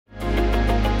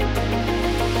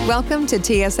Welcome to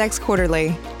TSX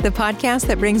Quarterly, the podcast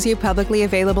that brings you publicly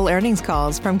available earnings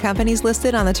calls from companies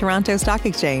listed on the Toronto Stock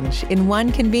Exchange in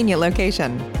one convenient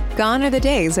location. Gone are the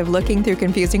days of looking through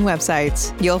confusing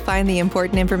websites. You'll find the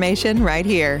important information right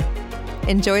here.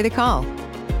 Enjoy the call.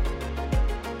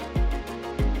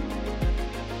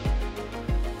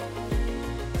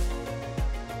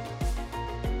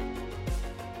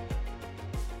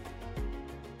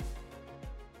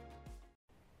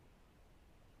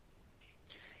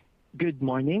 Good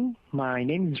morning. My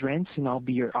name is Renz and I'll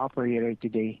be your operator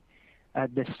today.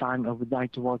 At this time, I would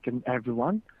like to welcome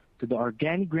everyone to the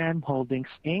Organigram Holdings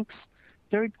Inc.'s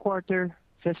third quarter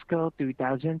fiscal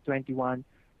 2021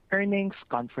 earnings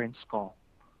conference call.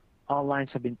 All lines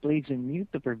have been placed on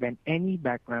mute to prevent any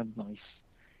background noise.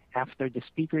 After the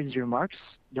speaker's remarks,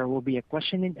 there will be a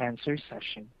question and answer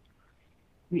session.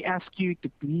 We ask you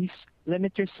to please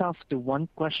limit yourself to one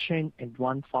question and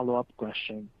one follow-up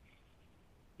question.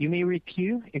 You may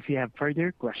re-queue if you have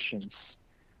further questions.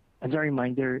 As a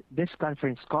reminder, this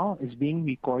conference call is being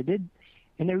recorded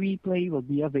and a replay will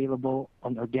be available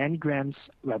on Organigram's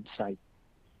website.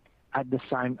 At this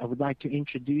time, I would like to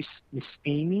introduce Ms.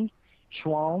 Amy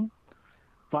Schwalm,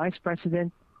 Vice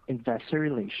President, Investor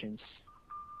Relations.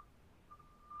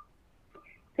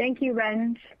 Thank you,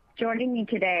 Renz. Joining me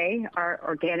today are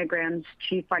Organigram's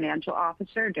Chief Financial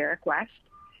Officer, Derek West,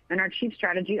 and our Chief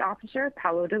Strategy Officer,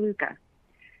 Paolo De Luca.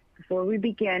 Before we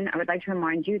begin, I would like to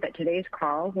remind you that today's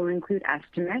call will include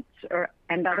estimates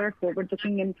and other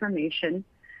forward-looking information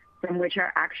from which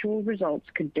our actual results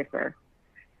could differ.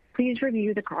 Please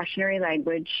review the cautionary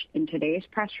language in today's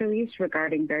press release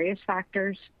regarding various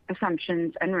factors,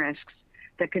 assumptions, and risks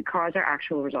that could cause our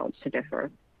actual results to differ.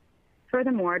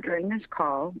 Furthermore, during this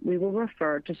call, we will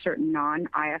refer to certain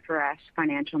non-IFRS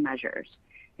financial measures,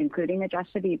 including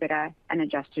adjusted EBITDA and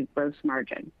adjusted gross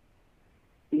margin.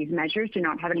 These measures do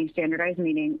not have any standardized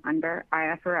meaning under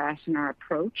IFRS, and our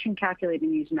approach in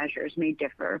calculating these measures may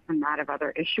differ from that of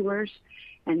other issuers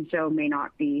and so may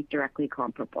not be directly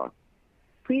comparable.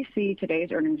 Please see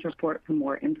today's earnings report for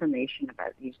more information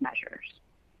about these measures.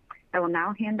 I will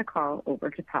now hand the call over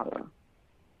to Paolo.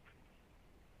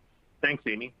 Thanks,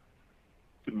 Amy.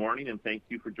 Good morning, and thank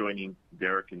you for joining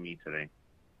Derek and me today.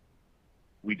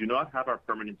 We do not have our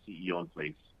permanent CEO in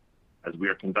place as we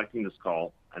are conducting this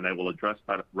call, and I will address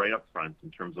that right up front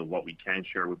in terms of what we can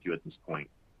share with you at this point.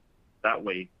 That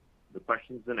way, the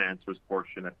questions and answers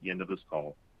portion at the end of this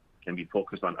call can be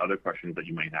focused on other questions that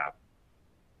you might have.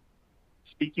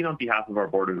 Speaking on behalf of our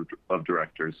board of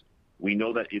directors, we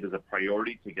know that it is a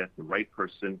priority to get the right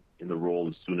person in the role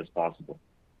as soon as possible.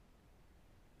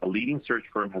 A leading search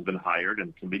firm has been hired, and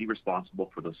the committee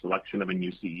responsible for the selection of a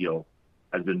new CEO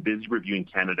has been busy reviewing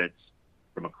candidates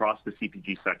from across the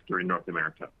CPG sector in North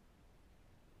America.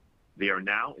 They are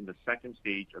now in the second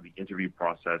stage of the interview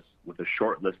process with a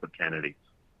short list of candidates.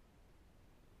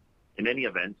 In any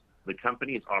event, the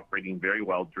company is operating very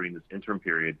well during this interim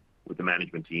period with the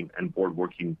management team and board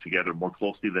working together more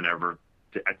closely than ever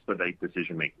to expedite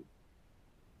decision making.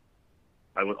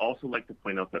 I would also like to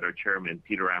point out that our chairman,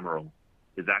 Peter Amirault,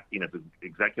 is acting as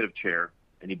executive chair,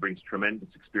 and he brings tremendous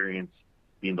experience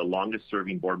being the longest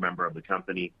serving board member of the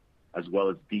company, as well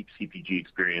as deep CPG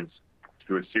experience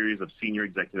through a series of senior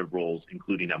executive roles,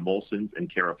 including at Molson's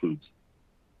and Cara Foods.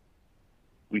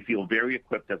 We feel very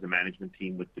equipped as a management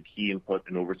team with the key input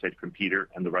and oversight from Peter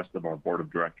and the rest of our board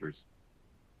of directors.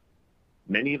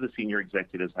 Many of the senior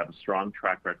executives have a strong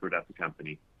track record at the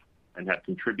company and have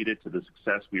contributed to the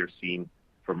success we are seeing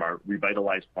from our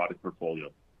revitalized product portfolio,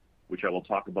 which I will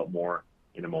talk about more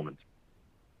in a moment.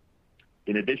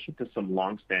 In addition to some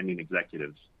long-standing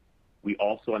executives, we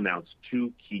also announced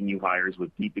two key new hires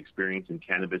with deep experience in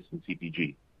cannabis and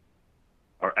CPG.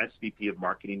 Our SVP of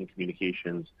Marketing and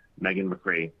Communications, Megan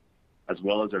McRae, as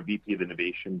well as our VP of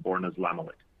Innovation, Borna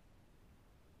Zlamalik.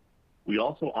 We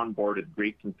also onboarded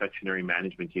great confectionery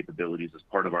management capabilities as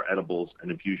part of our edibles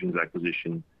and infusions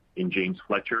acquisition in James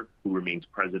Fletcher, who remains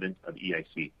president of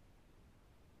EIC.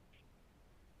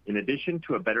 In addition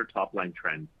to a better top-line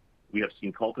trend, we have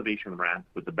seen cultivation ramp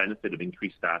with the benefit of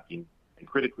increased staffing, and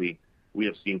critically, we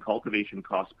have seen cultivation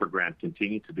costs per gram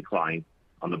continue to decline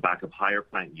on the back of higher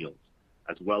plant yields,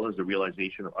 as well as the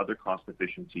realization of other cost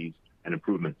efficiencies and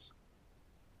improvements.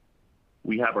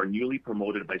 We have our newly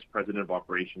promoted Vice President of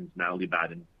Operations, Natalie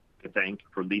Batten, to thank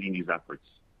for leading these efforts.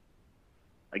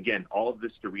 Again, all of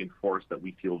this to reinforce that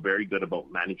we feel very good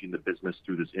about managing the business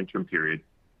through this interim period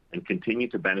and continue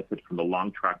to benefit from the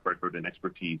long track record and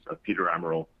expertise of Peter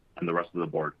Amirault and the rest of the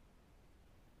board.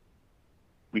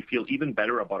 We feel even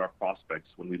better about our prospects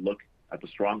when we look at the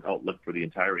strong outlook for the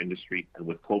entire industry and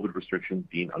with COVID restrictions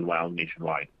being unwound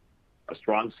nationwide. a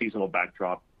strong seasonal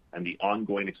backdrop, and the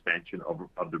ongoing expansion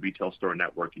of the retail store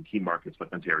network in key markets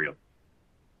like Ontario.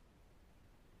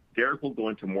 Derek will go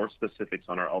into more specifics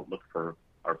on our outlook for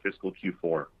our fiscal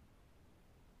Q4.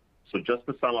 So just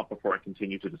to sum up before I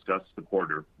continue to discuss the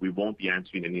quarter, we won't be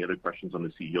answering any other questions on the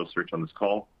CEO search on this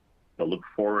call, but look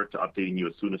forward to updating you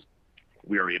as soon as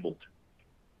we are able to.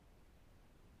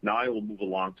 Now I will move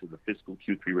along to the fiscal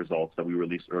Q3 results that we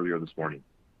released earlier this morning.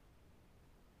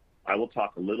 I will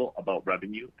talk a little about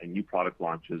revenue and new product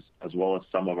launches, as well as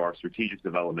some of our strategic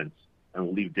developments, and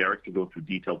we'll leave Derek to go through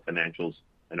detailed financials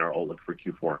and our outlook for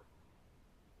Q4.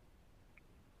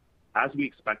 As we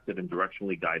expected and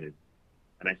directionally guided,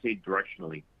 and I say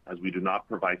directionally as we do not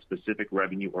provide specific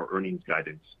revenue or earnings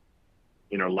guidance,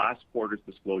 in our last quarter's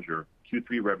disclosure,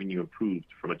 Q3 revenue improved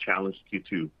from a challenged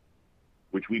Q2,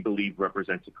 which we believe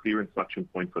represents a clear inflection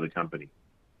point for the company.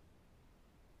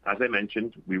 As I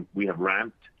mentioned, we have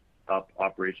ramped up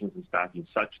operations and staffing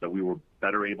such that we were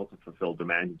better able to fulfill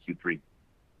demand in Q3.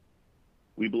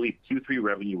 We believe Q3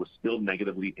 revenue was still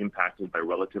negatively impacted by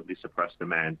relatively suppressed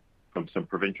demand from some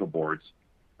provincial boards,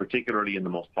 particularly in the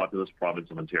most populous province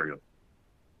of Ontario.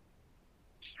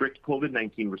 Strict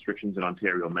COVID-19 restrictions in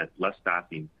Ontario meant less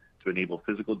staffing to enable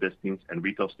physical distancing and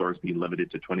retail stores being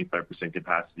limited to 25%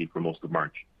 capacity for most of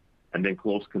March, and then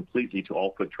closed completely to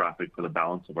all foot traffic for the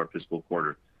balance of our fiscal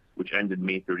quarter, which ended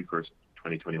May 31st,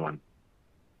 2021.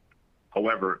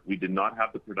 However, we did not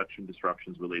have the production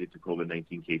disruptions related to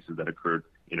COVID-19 cases that occurred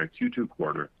in our Q2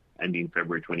 quarter ending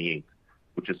February 28th,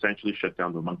 which essentially shut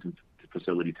down the Moncton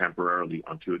facility temporarily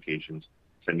on 2 occasions,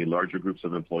 sending larger groups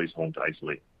of employees home to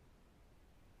isolate.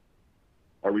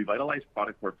 Our revitalized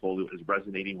product portfolio is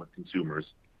resonating with consumers,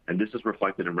 and this is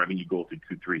reflected in revenue growth in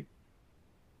Q3.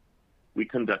 We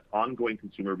conduct ongoing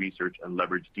consumer research and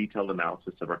leverage detailed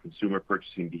analysis of our consumer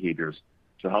purchasing behaviors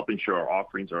to help ensure our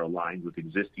offerings are aligned with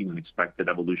existing and expected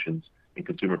evolutions in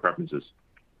consumer preferences.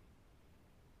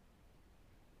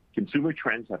 Consumer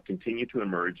trends have continued to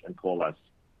emerge and coalesce,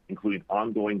 including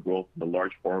ongoing growth in the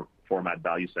large format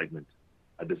value segment,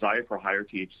 a desire for higher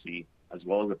THC, as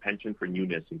well as a penchant for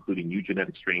newness, including new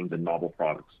genetic strains and novel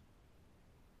products.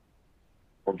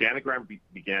 Organigram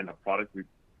began a product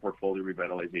portfolio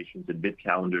revitalizations in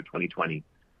mid-calendar 2020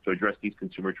 to address these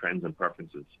consumer trends and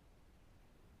preferences.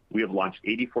 We have launched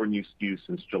 84 new SKUs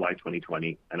since July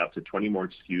 2020, and up to 20 more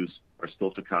SKUs are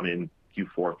still to come in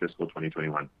Q4 fiscal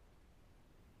 2021.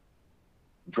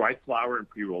 Dried flower and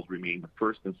pre-rolls remain the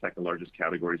first and second largest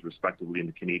categories, respectively, in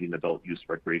the Canadian adult use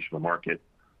recreational market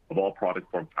of all product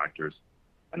form factors,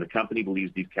 and the company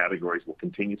believes these categories will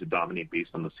continue to dominate based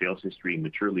on the sales history in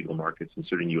mature legal markets in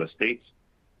certain U.S. states,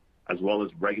 as well as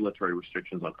regulatory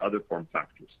restrictions on other form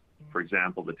factors. For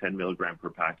example, the 10 milligram per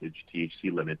package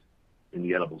THC limit in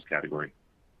the edibles category.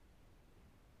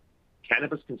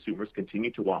 Cannabis consumers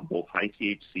continue to want both high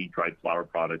THC dried flower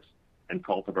products and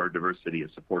cultivar diversity as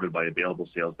supported by available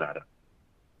sales data.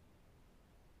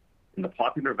 In the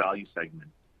popular value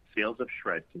segment, sales of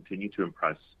SHRED continue to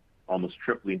impress, almost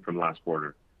tripling from last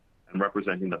quarter and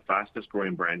representing the fastest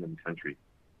growing brand in the country.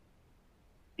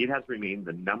 It has remained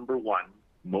the #1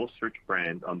 most searched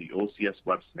brand on the OCS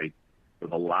website for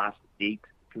the last 8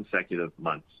 consecutive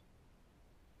months.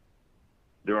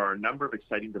 There are a number of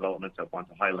exciting developments I want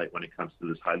to highlight when it comes to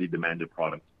this highly demanded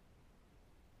product.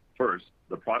 First,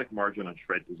 the product margin on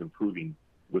SHRED is improving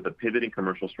with a pivot in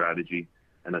commercial strategy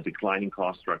and a declining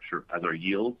cost structure as our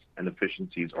yields and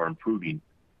efficiencies are improving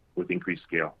with increased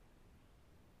scale.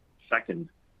 Second,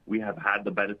 we have had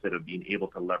the benefit of being able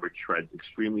to leverage SHRED's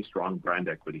extremely strong brand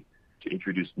equity to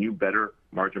introduce new, better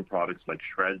margin products like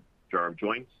SHRED Jar of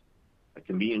Joints, a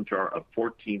convenient jar of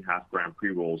 14 half-gram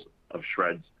pre-rolls of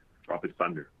SHRED's Tropic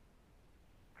Thunder.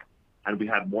 And we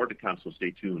have more to come, so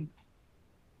stay tuned.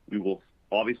 We will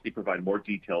obviously provide more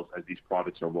details as these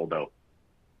products are rolled out.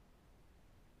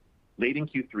 Late in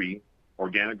Q3,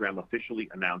 Organigram officially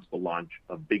announced the launch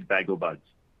of Big Bag O' Buds,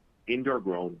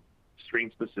 indoor-grown,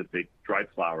 strain-specific dried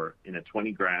flower in a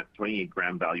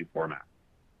 28-gram value format.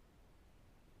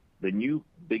 The new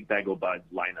Big Bag O' Buds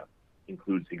lineup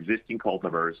includes existing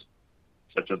cultivars,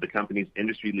 such as the company's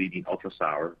industry-leading Ultra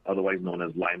Sour, otherwise known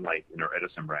as Limelight in our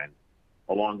Edison brand,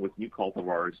 along with new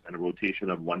cultivars and a rotation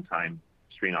of one-time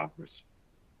strain offers.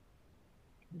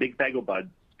 Big Bag O' Buds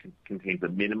contains a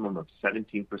minimum of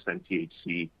 17%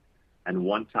 THC, and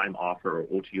one-time offer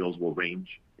or OTOs will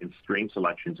range in strain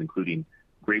selections including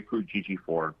Grapefruit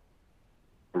GG4,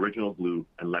 Original Glue,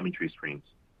 and Lemon Tree strains.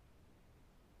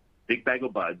 Big Bag O'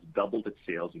 Buds doubled its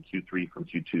sales in Q3 from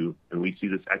Q2, and we see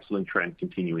this excellent trend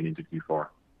continuing into Q4.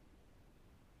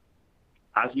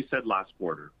 As we said last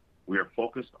quarter, we are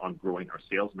focused on growing our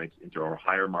sales mix into our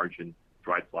higher margin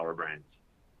dried flower brands.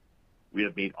 We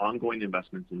have made ongoing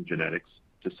investments in genetics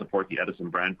to support the Edison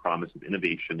brand promise of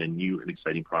innovation and new and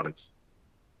exciting products.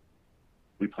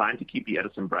 We plan to keep the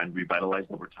Edison brand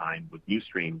revitalized over time with new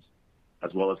strains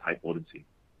as well as high potency.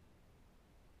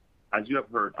 As you have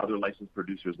heard other licensed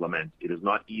producers lament, it is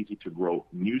not easy to grow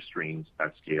new strains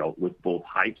at scale with both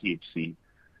high THC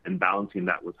and balancing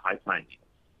that with high plant yields.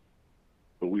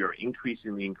 But we are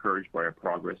increasingly encouraged by our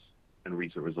progress and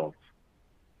recent results.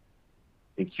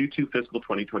 In Q2 fiscal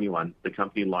 2021, the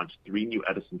company launched 3 new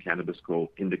Edison Cannabis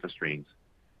Co. indica strains,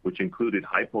 which included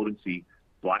high potency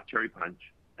Black Cherry Punch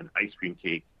and Ice Cream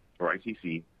Cake, or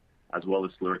ICC, as well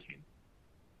as Slurricane.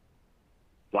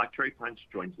 Black Cherry Punch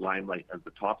joins Limelight as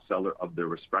the top seller of their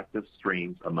respective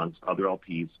strains amongst other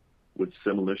LPs with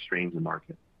similar strains in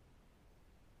market.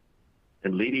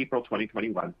 In late April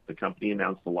 2021, the company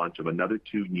announced the launch of another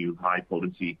 2 new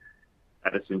high-potency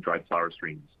Edison dried flower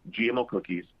strains, GMO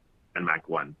Cookies and Mac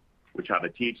 1, which have a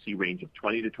THC range of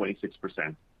 20 to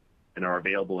 26% and are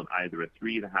available in either a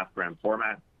 3.5-gram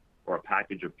format or a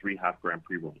package of 3 half-gram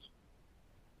pre-rolls.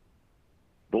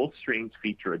 Both strains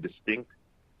feature a distinct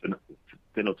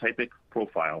phenotypic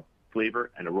profile,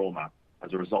 flavor, and aroma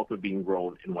as a result of being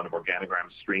grown in one of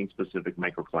Organigram's strain-specific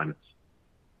microclimates.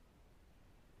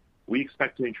 We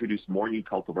expect to introduce more new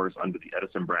cultivars under the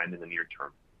Edison brand in the near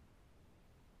term.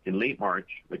 In late March,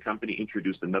 the company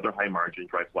introduced another high-margin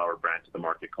dry flower brand to the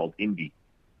market called Indie,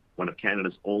 one of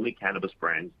Canada's only cannabis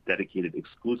brands dedicated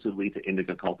exclusively to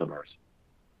indica cultivars.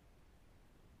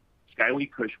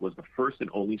 Skyway Kush was the first and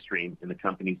only strain in the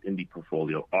company's Indie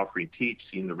portfolio, offering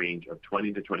THC in the range of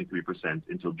 20 to 23%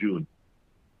 until June,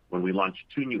 when we launched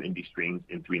 2 new Indie strains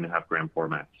in 3.5-gram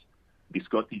formats,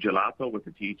 Biscotti Gelato with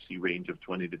a THC range of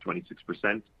 20 to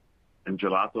 26%, and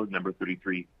Gelato number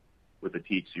 33 with a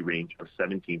THC range of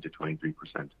 17 to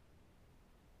 23%.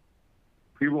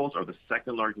 Pre-rolls are the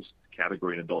second largest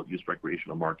category in adult use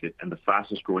recreational market and the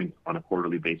fastest growing on a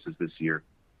quarterly basis this year,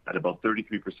 at about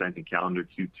 33% in calendar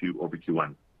Q2 over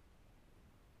Q1.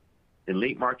 In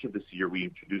late March of this year, we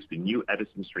introduced the new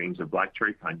Edison strains of Black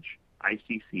Cherry Punch,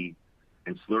 ICC,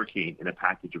 and Slurricane in a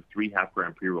package of 3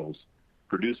 half-gram pre-rolls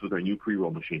produced with our new pre-roll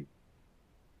machine.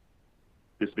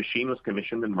 This machine was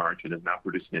commissioned in March and is now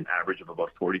producing an average of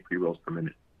about 40 pre-rolls per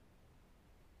minute.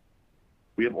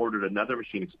 We have ordered another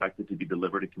machine expected to be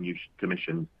delivered and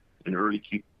commissioned in early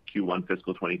Q1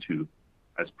 fiscal 22,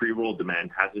 as pre-roll demand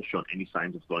hasn't shown any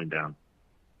signs of slowing down.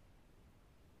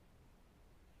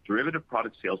 Derivative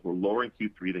product sales were lower in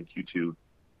Q3 than Q2,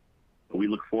 but we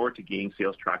look forward to gaining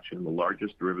sales traction in the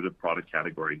largest derivative product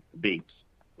category, vapes,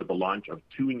 with the launch of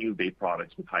 2 new vape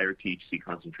products with higher THC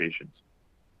concentrations.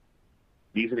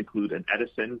 These include an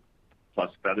Edison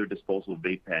plus Feather disposable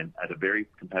vape pen at a very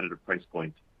competitive price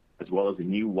point, as well as a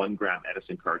new 1-gram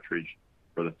Edison cartridge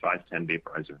for the 510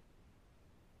 vaporizer.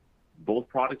 Both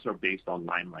products are based on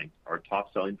Limelight, our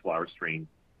top-selling flower strain,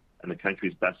 and the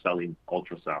country's best-selling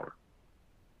Ultra Sour.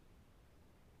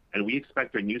 And we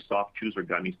expect our new soft chooser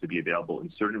gummies to be available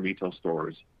in certain retail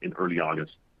stores in early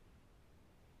August.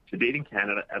 To date in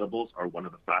Canada, edibles are one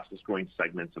of the fastest-growing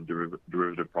segments of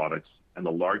derivative products, and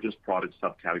the largest product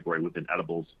subcategory within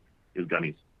edibles is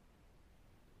gummies.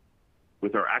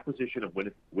 With our acquisition of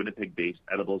Winnipeg-based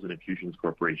Edibles and Infusions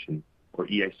Corporation, or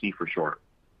EIC for short,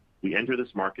 we enter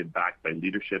this market backed by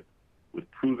leadership with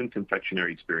proven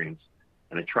confectionery experience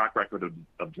and a track record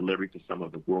of delivery to some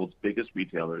of the world's biggest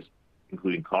retailers,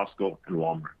 including Costco and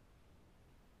Walmart.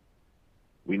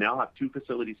 We now have 2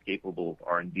 facilities capable of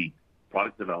R&D,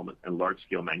 product development, and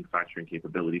large-scale manufacturing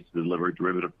capabilities to deliver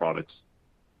derivative products.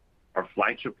 Our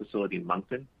flagship facility in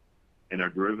Moncton and our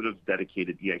derivatives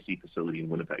dedicated EIC facility in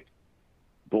Winnipeg,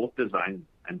 both designed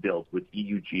and built with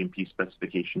EU GMP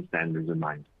specification standards in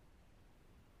mind.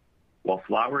 While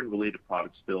flower and related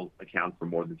products still account for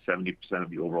more than 70% of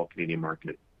the overall Canadian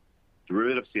market,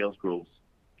 derivative sales growth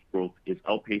is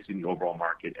outpacing the overall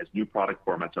market as new product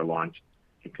formats are launched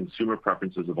and consumer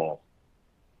preferences evolve.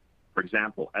 For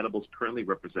example, edibles currently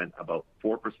represent about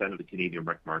 4% of the Canadian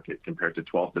rec market compared to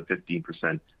 12 to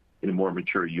 15% in more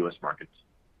mature U.S. markets.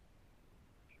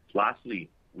 Lastly,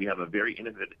 we have a very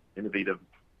innovative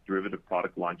derivative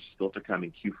product launch still to come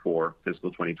in Q4 fiscal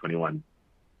 2021.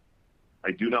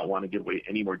 I do not want to give away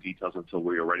any more details until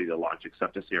we are ready to launch,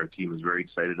 except to say our team is very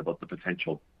excited about the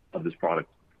potential of this product.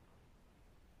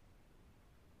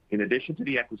 In addition to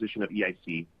the acquisition of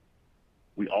EIC,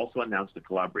 we also announced a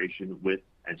collaboration with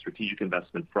and strategic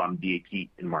investment from BAT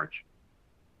in March.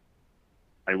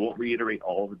 I won't reiterate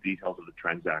all of the details of the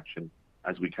transaction,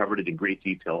 as we covered it in great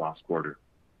detail last quarter.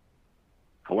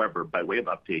 However, by way of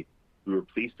update, we were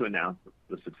pleased to announce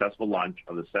the successful launch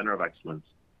of the Center of Excellence,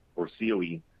 or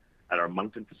COE, at our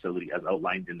Moncton facility as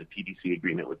outlined in the PDC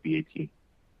agreement with BAT.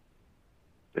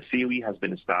 The COE has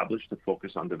been established to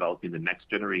focus on developing the next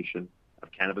generation of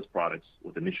cannabis products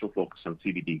with initial focus on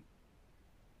CBD.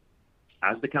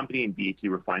 As the company and BAT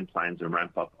refine plans and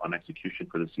ramp up on execution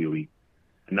for the COE,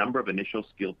 a number of initial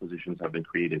skilled positions have been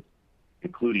created,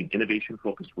 including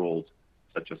innovation-focused roles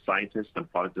such as scientists and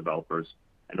product developers,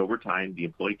 and over time, the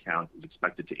employee count is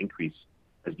expected to increase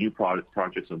as new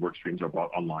projects and work streams are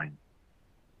brought online.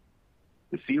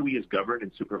 The COE is governed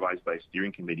and supervised by a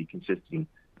steering committee consisting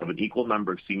of an equal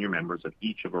number of senior members of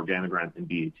each of Organigram and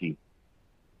BAT.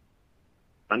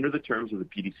 Under the terms of the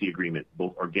PDC agreement,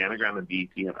 both Organigram and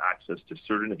BAT have access to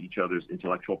certain of each other's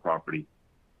intellectual property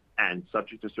and,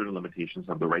 subject to certain limitations,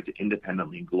 have the right to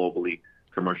independently and globally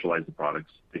commercialize the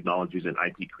products, technologies, and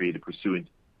IP created pursuant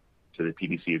to the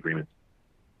PDC agreement.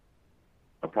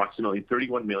 Approximately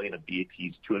 $31 million of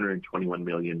BAT's $221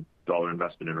 million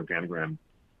investment in Organigram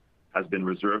has been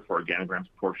reserved for Organigram's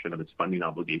portion of its funding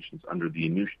obligations under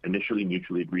the initially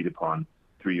mutually agreed upon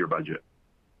 3-year budget.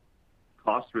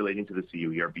 Costs relating to the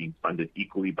COE are being funded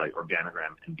equally by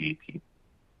Organigram and BAT.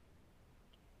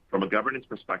 From a governance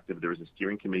perspective, there is a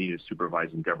steering committee to supervise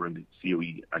and govern the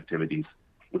COE activities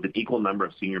with an equal number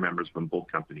of senior members from both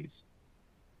companies.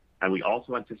 And we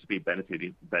also anticipate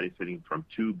benefiting from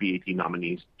 2 BAT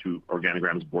nominees to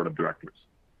Organigram's board of directors.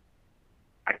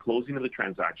 At closing of the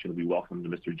transaction, we welcomed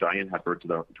Mr. Jayan Hepper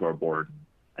to our board,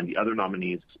 and the other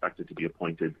nominee is expected to be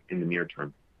appointed in the near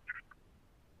term.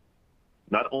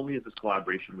 Not only is this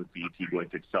collaboration with BAT going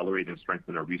to accelerate and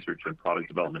strengthen our research and product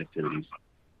development activities,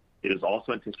 it is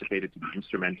also anticipated to be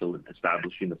instrumental in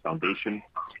establishing the foundation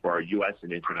for our U.S.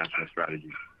 and international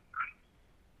strategy.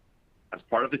 As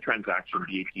part of the transaction,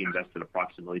 BAT invested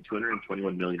approximately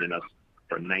 $221 million in us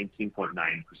for 19.9%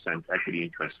 equity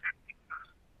interest.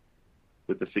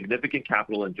 With a significant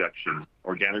capital injection,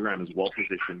 Organigram is well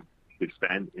positioned to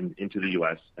expand into the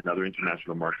U.S. and other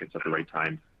international markets at the right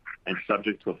time and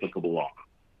subject to applicable law.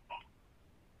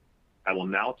 I will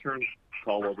now turn the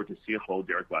call over to CFO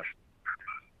Derek West.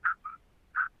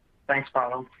 Thanks,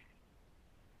 Paulo.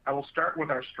 I will start with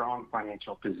our strong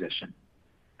financial position.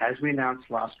 As we announced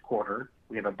last quarter,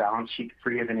 we have a balance sheet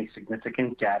free of any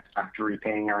significant debt after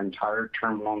repaying our entire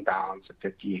term loan balance of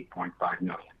 $58.5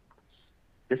 million.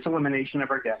 This elimination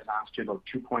of our debt amounts to about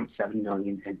 $2.7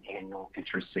 million in annual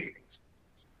interest savings.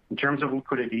 In terms of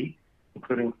liquidity,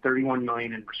 including $31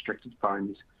 million in restricted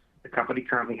funds, the company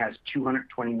currently has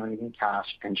 $220 million in cash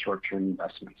and short-term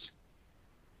investments.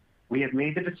 We have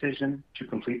made the decision to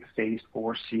complete the Phase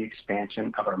 4C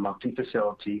expansion of our Moncton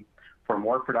facility for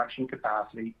more production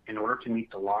capacity in order to meet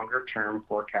the longer-term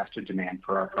forecasted demand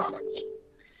for our products.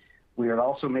 We are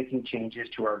also making changes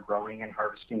to our growing and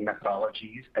harvesting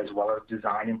methodologies as well as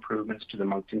design improvements to the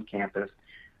Moncton campus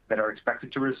that are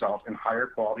expected to result in higher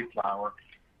quality flower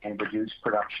and reduced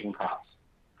production costs.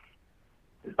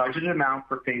 The budgeted amount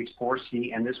for Phase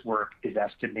 4C and this work is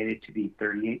estimated to be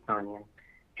 $38 million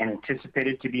and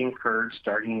anticipated to be incurred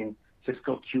starting in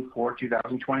fiscal Q4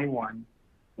 2021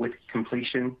 with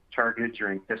completion targeted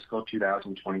during fiscal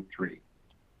 2023.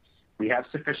 We have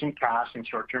sufficient cash and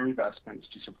short-term investments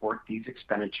to support these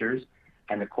expenditures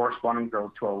and the corresponding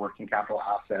growth to our working capital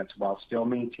assets while still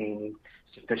maintaining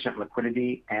sufficient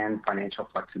liquidity and financial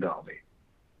flexibility.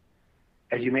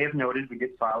 As you may have noted, we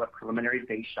did file a preliminary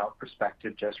base shelf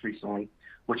prospectus just recently,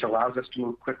 which allows us to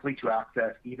move quickly to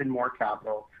access even more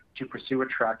capital to pursue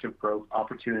attractive growth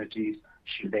opportunities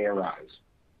should they arise.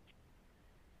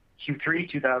 Q3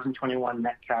 2021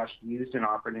 net cash used in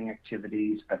operating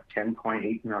activities of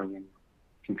 $10.8 million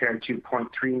compared to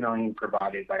 $0.3 million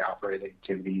provided by operating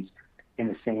activities in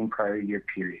the same prior year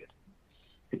period.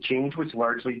 The change was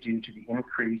largely due to the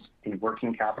increase in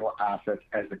working capital assets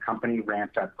as the company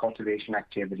ramped up cultivation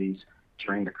activities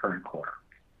during the current quarter.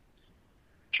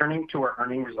 Turning to our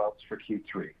earning results for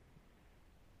Q3.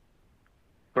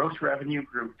 Gross revenue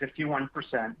grew 51%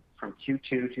 from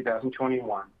Q2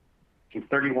 2021 and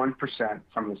 31%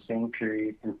 from the same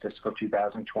period in fiscal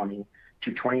 2020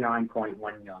 to $29.1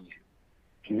 million.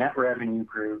 And net revenue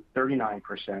grew 39%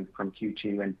 from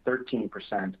Q2 and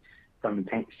 13% from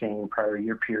the same prior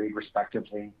year period,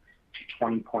 respectively, to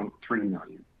 $20.3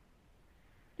 million.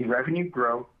 The revenue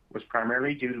growth was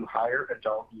primarily due to higher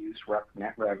adult use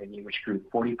net revenue, which grew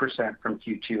 40% from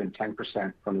Q2 and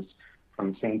 10% from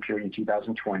the same period in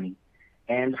 2020,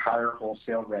 and higher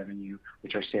wholesale revenue,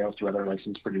 which are sales to other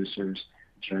licensed producers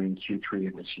during Q3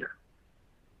 of this year.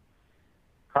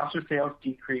 Cost of sales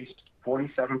decreased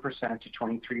 47% to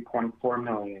 $23.4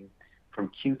 million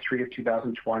from Q3 of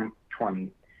 2020,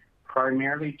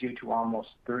 primarily due to almost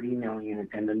 $30 million in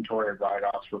inventory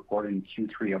write-offs reported in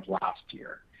Q3 of last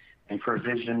year, and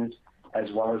provisions, as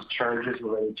well as charges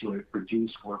related to a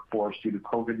reduced workforce due to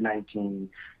COVID-19,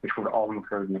 which were all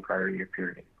incurred in the prior year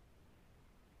period.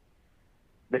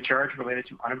 The charge related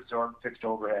to unabsorbed fixed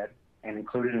overhead and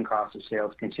included in cost of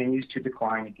sales continues to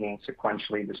decline again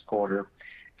sequentially this quarter,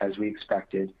 as we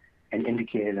expected and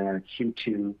indicated in our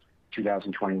Q2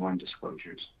 2021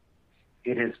 disclosures.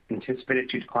 It is anticipated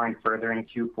to decline further in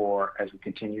Q4 as we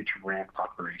continue to ramp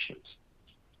operations.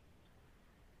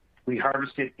 We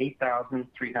harvested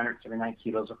 8,379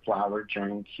 kilos of flower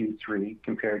during Q3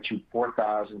 compared to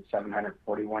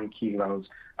 4,741 kilos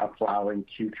of flower in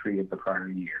Q3 of the prior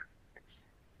year.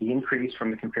 The increase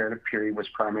from the comparative period was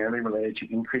primarily related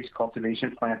to increased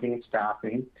cultivation, planting, and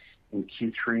staffing in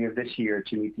Q3 of this year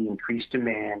to meet the increased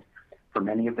demand for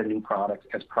many of the new products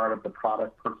as part of the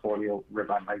product portfolio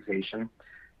revitalization,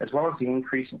 as well as the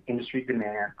increase in industry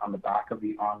demand on the back of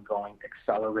the ongoing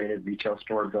accelerated retail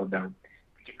store build-out,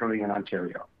 particularly in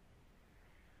Ontario.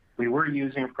 We were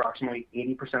using approximately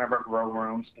 80% of our grow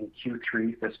rooms in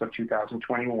Q3 fiscal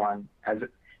 2021,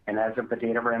 and as of the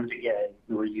date of our MD&A,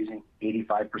 we were using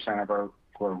 85% of our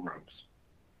grow rooms.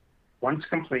 Once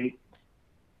complete,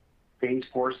 Phase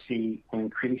 4C will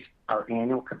increase our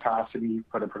annual capacity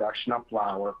for the production of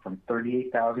flower from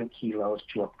 38,000 kilos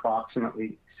to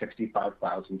approximately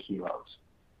 65,000 kilos.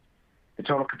 The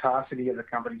total capacity of the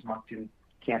company's Moncton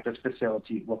campus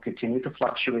facility will continue to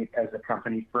fluctuate as the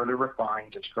company further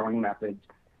refines its growing methods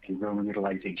and room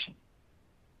utilization.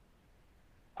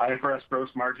 IFRS gross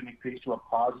margin increased to a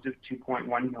positive $2.1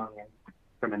 million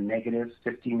from a negative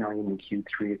 $50 million in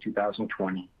Q3 of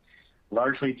 2020,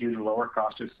 largely due to lower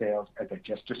cost of sales, as I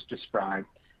just described,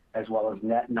 as well as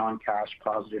net non-cash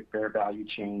positive fair value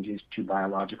changes to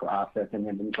biological assets and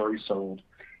inventory sold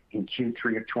in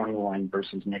Q3 of 21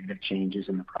 versus negative changes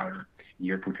in the prior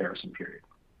year comparison period.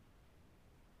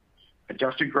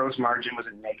 Adjusted gross margin was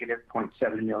a negative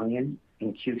 $0.7 million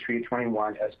in Q3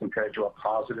 21 as compared to a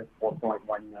positive $4.1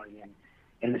 million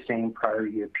in the same prior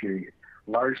year period,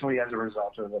 largely as a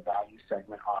result of the value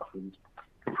segment offerings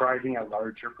comprising a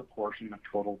larger proportion of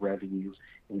total revenues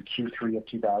in Q3 of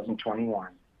 2021,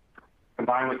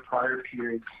 combined with prior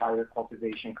periods' higher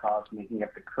cultivation costs making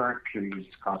up the current period's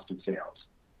cost of sales.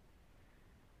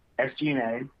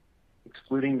 SG&A,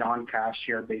 excluding non-cash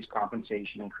share-based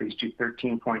compensation, increased to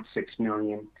 $13.6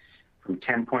 million from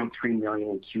 $10.3 million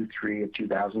in Q3 of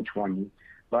 2020,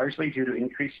 largely due to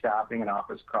increased staffing and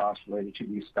office costs related to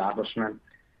the establishment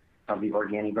of the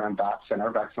Organigram Center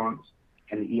of Excellence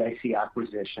and the EIC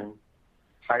acquisition,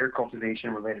 higher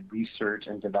cultivation-related research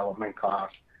and development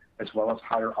costs, as well as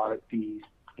higher audit fees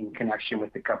in connection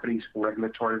with the company's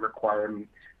regulatory requirement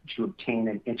to obtain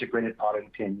an integrated audit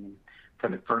opinion for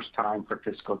the first time for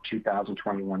fiscal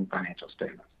 2021 financial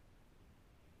statements.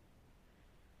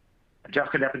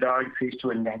 Adjusted EBITDA increased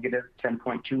to a negative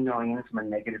 $10.2 million from a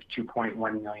negative $2.1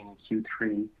 million in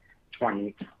Q3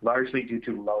 20, largely due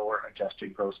to lower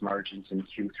adjusted gross margins in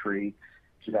Q3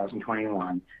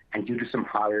 2021 and due to some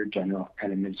higher general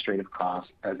and administrative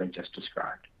costs, as I just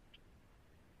described.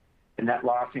 The net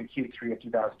loss in Q3 of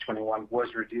 2021 was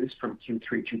reduced from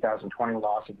Q3 2020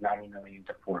 loss of $90 million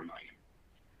to $4 million.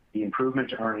 The improvement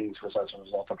to earnings was as a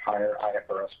result of higher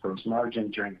IFRS gross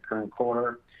margin during the current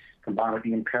quarter, combined with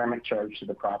the impairment charge to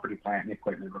the property, plant, and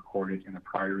equipment recorded in the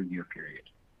prior year period.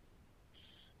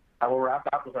 I will wrap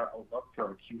up with our outlook for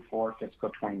our Q4 fiscal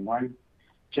 21.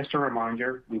 Just a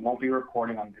reminder, we won't be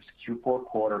reporting on this Q4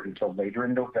 quarter until later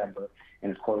in November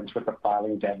in accordance with the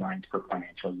filing deadlines for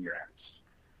financial year ends.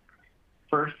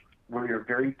 First, we are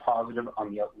very positive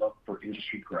on the outlook for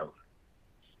industry growth.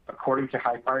 According to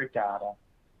Hifyre data,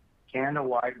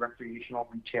 Canada-wide recreational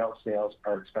retail sales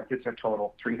are expected to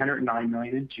total $309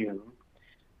 million in June,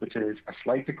 which is a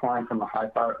slight decline from the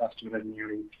Hifyre estimate of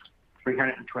nearly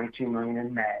 $322 million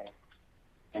in May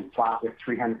and flat with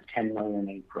 $310 million in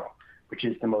April, which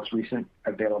is the most recent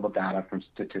available data from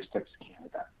Statistics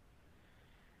Canada.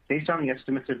 Based on the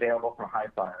estimates available from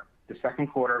Hifyre, the second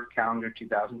quarter of calendar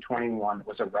 2021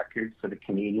 was a record for the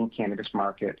Canadian cannabis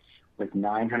market with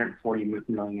 $940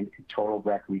 million in total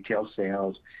rec retail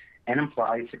sales and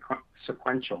implies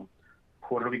sequential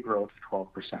quarterly growth of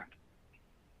 12%.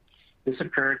 This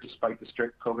occurred despite the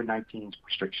strict COVID-19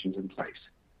 restrictions in place.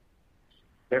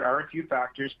 There are a few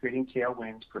factors creating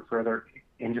tailwinds for further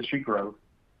industry growth.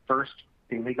 First,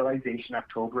 the legalization in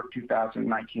October of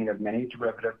 2019 of many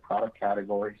derivative product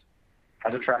categories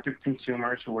has attracted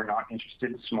consumers who were not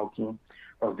interested in smoking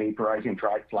or vaporizing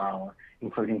dried flower,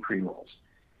 including pre-rolls.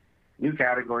 New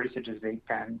categories such as vape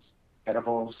pens,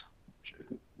 edibles,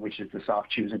 which is the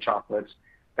soft chews and chocolates,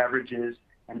 beverages,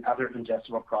 and other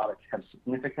ingestible products have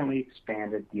significantly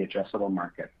expanded the addressable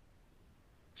market.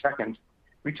 Second,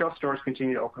 retail stores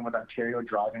continue to open, with Ontario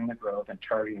driving the growth and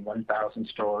targeting 1,000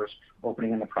 stores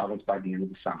opening in the province by the end of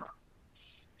the summer.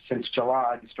 Since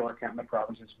July, the store count in the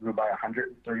provinces grew by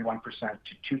 131% to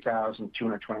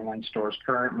 2,229 stores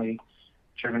currently,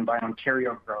 driven by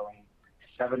Ontario growing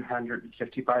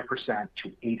 755%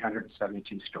 to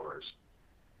 872 stores.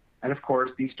 And of course,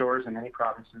 these stores in many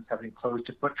provinces have been closed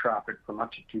to foot traffic for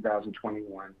much of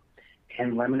 2021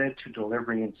 and limited to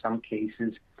delivery in some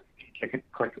cases,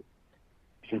 click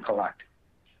and collect.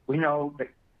 We know that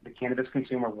the cannabis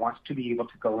consumer wants to be able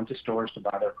to go into stores to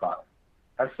buy their product.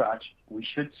 As such, we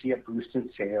should see a boost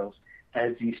in sales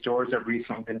as these stores have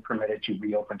recently been permitted to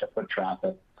reopen to foot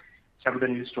traffic. Some of the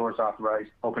new stores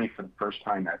authorized opening for the first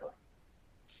time ever.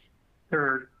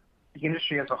 Third, the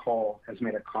industry as a whole has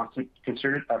made a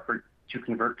concerted effort to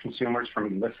convert consumers from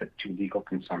illicit to legal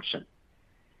consumption.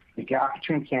 The gap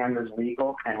between Canada's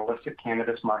legal and illicit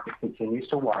cannabis market continues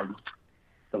to widen.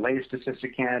 The latest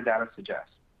Statistics Canada data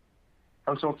suggests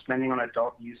household spending on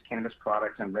adult use cannabis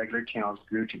products and regular channels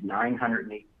grew to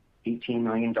 $918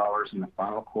 million in the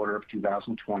final quarter of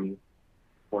 2020,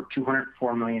 or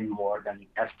 $204 million more than the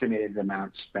estimated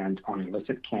amount spent on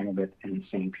illicit cannabis in the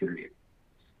same period.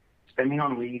 Spending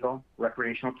on legal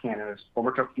recreational cannabis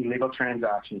overtook illegal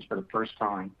transactions for the first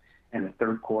time in the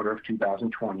third quarter of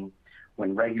 2020,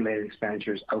 when regulated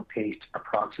expenditures outpaced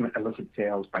approximate illicit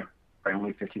sales by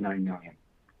only $59 million.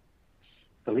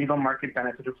 The legal market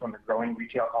benefited from the growing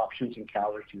retail options in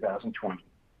calendar 2020.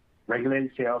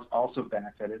 Regulated sales also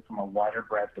benefited from a wider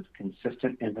breadth of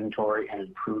consistent inventory and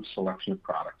improved selection of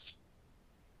products.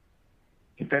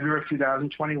 In February of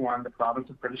 2021, the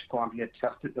province of British Columbia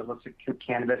tested illicit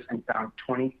cannabis and found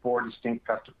 24 distinct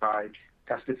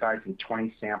pesticides in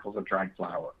 20 samples of dried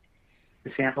flower.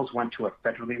 The samples went to a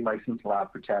federally licensed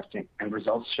lab for testing, and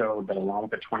results showed that along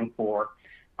with the 24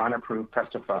 unapproved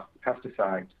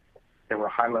pesticides, there were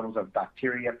high levels of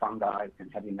bacteria, fungi,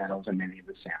 and heavy metals in many of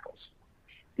the samples.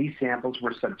 These samples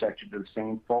were subjected to the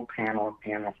same full panel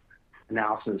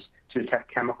analysis to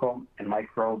detect chemical and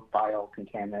microbial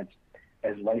contaminants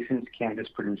as licensed cannabis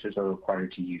producers are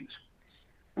required to use.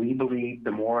 We believe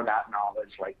the more that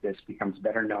knowledge like this becomes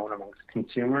better known amongst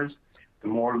consumers, the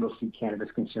more we'll see cannabis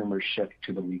consumers shift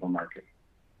to the legal market.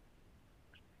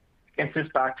 Against this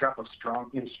backdrop of strong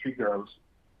industry growth,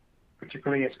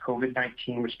 particularly as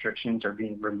COVID-19 restrictions are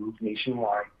being removed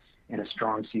nationwide in a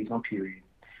strong seasonal period,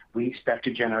 we expect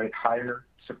to generate higher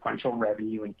sequential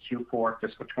revenue in Q4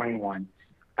 fiscal 21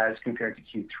 as compared to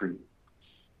Q3.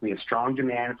 We have strong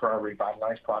demand for our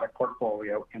revitalized product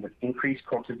portfolio, and with increased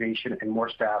cultivation and more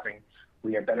staffing,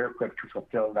 we are better equipped to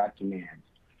fulfill that demand.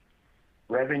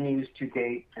 Revenues to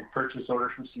date and purchase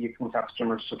orders received from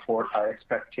customers support our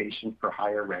expectation for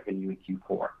higher revenue in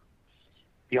Q4.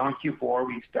 Beyond Q4,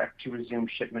 we expect to resume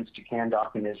shipments to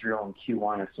Canndoc in Israel in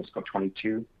Q1 of fiscal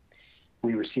 22.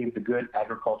 We received the Good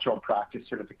Agricultural Practice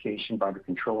certification by the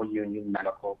Control Union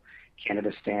Medical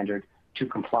Cannabis Standard to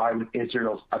comply with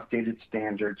Israel's updated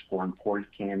standards for imported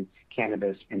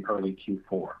cannabis in early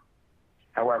Q4.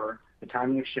 However, the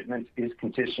timing of shipments is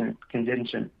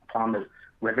contingent upon the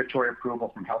regulatory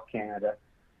approval from Health Canada,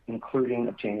 including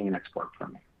obtaining an export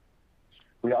permit.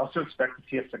 We also expect to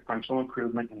see a sequential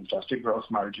improvement in adjusted gross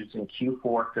margins in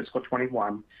Q4 fiscal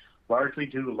 21, largely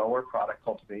due to lower product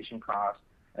cultivation costs,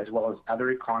 as well as other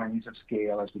economies of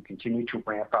scale as we continue to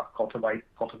ramp up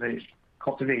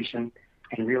cultivation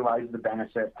and realize the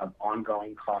benefit of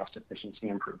ongoing cost efficiency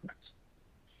improvements.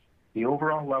 The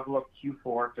overall level of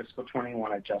Q4 fiscal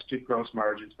 21 adjusted gross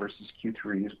margins versus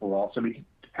Q3's will also be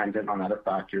dependent on other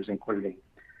factors, including,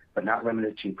 but not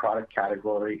limited to, product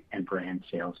category and brand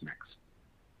sales mix.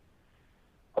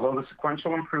 Although the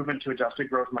sequential improvement to adjusted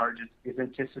gross margins is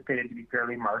anticipated to be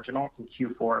fairly marginal in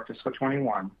Q4 fiscal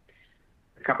 21,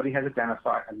 the company has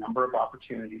identified a number of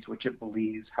opportunities which it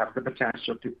believes have the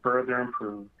potential to further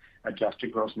improve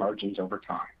adjusted gross margins over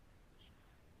time.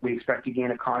 We expect to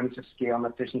gain economies of scale and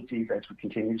efficiencies as we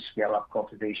continue to scale up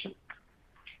cultivation.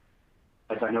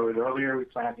 As I noted earlier, we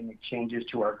plan to make changes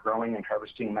to our growing and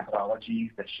harvesting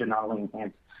methodologies that should not only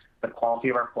enhance the quality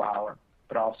of our flower,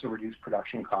 but also reduce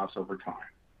production costs over time.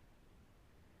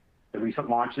 The recent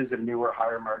launches of newer,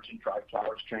 higher-margin dried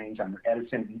flower strains under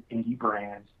Edison and Indie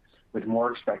brands, with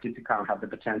more expected to come, have the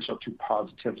potential to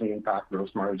positively impact gross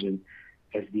margin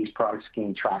as these products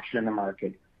gain traction in the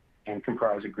market and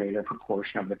comprise a greater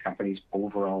proportion of the company's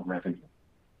overall revenue.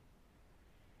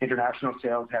 International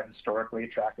sales have historically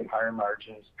attracted higher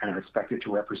margins and are expected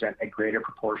to represent a greater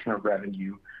proportion of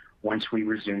revenue once we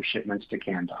resume shipments to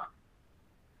Canndoc.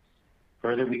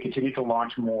 Further, we continue to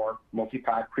launch more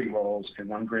multi-pack pre-rolls and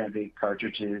 1 gram vape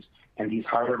cartridges, and these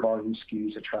higher volume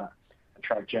SKUs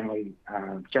generally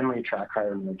attract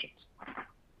higher margins.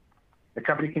 The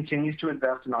company continues to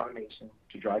invest in automation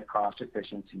to drive cost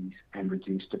efficiencies and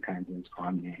reduce dependence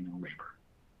on manual labor.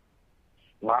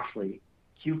 Lastly,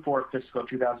 Q4 fiscal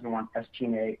 2001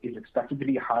 SG&A is expected to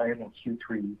be higher than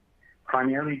Q3,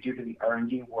 primarily due to the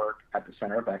R&D work at the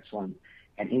Center of Excellence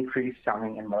and increased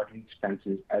selling and marketing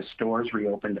expenses as stores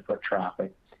reopen to foot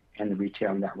traffic and the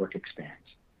retail network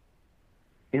expands.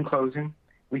 In closing,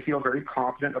 we feel very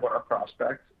confident about our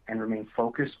prospects and remain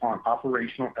focused on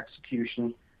operational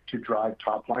execution to drive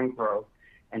top-line growth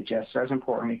and, just as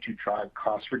importantly, to drive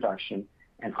cost reduction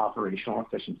and operational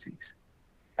efficiencies.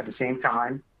 At the same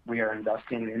time, we are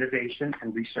investing in innovation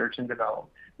and research and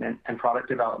development and product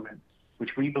development,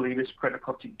 which we believe is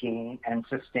critical to gain and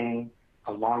sustain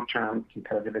a long-term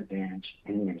competitive advantage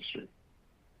in the industry.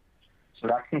 So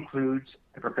that concludes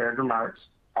the prepared remarks.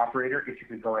 Operator, if you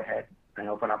could go ahead and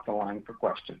open up the line for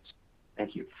questions.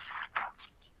 Thank you.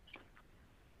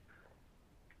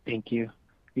 Thank you.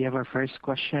 We have our first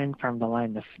question from the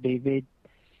line of David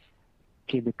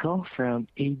Kideckel from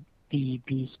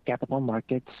ATB Capital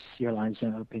Markets. Your line's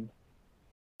now open.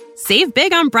 Save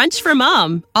big on brunch for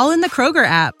mom, all in the Kroger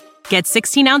app. Get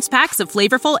 16-ounce packs of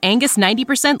flavorful Angus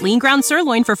 90% lean ground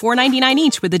sirloin for $4.99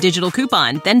 each with a digital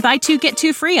coupon. Then buy 2, get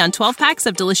 2 free on 12 packs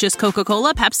of delicious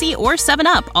Coca-Cola, Pepsi, or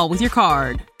 7-Up, all with your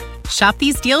card. Shop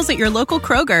these deals at your local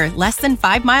Kroger, less than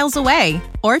 5 miles away.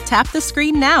 Or tap the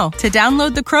screen now to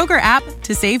download the Kroger app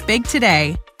to save big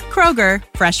today. Kroger,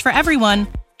 fresh for everyone.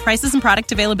 Prices and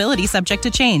product availability subject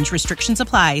to change. Restrictions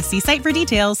apply. See site for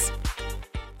details.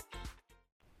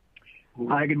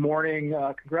 Hi, good morning.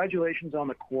 Congratulations on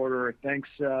the quarter. Thanks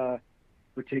for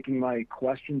taking my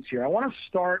questions here. I want to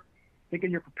start, I think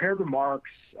in your prepared remarks,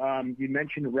 you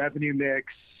mentioned revenue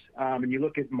mix, and you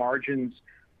look at margins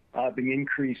being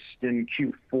increased in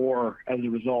Q4 as a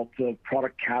result of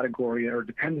product category or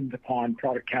dependent upon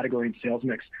product category and sales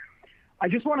mix. I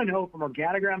just want to know from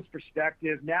Organigram's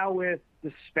perspective, now with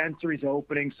dispensaries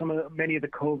opening, many of the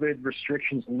COVID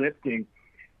restrictions lifting,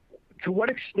 to what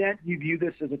extent do you view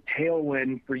this as a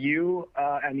tailwind for you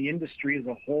and the industry as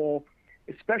a whole,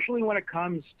 especially when it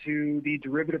comes to the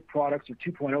derivative products or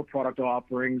 2.0 product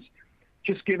offerings,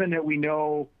 just given that we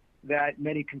know that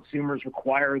many consumers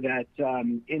require that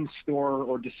in-store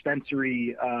or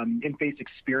dispensary in-face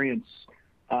experience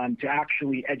to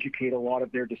actually educate a lot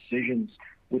of their decisions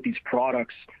with these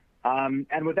products.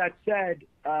 And with that said,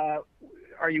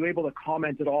 are you able to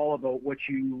comment at all about what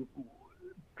you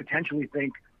potentially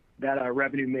think that a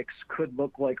revenue mix could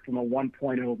look like from a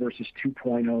 1.0 versus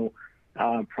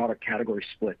 2.0 product category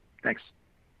split? Thanks.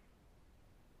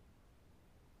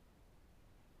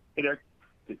 Hey, Derek.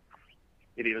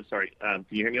 Hey, David, sorry. Can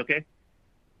you hear me okay?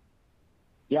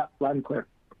 Yeah, loud and clear.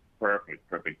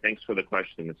 Perfect. Thanks for the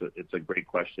question. It's a great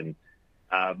question.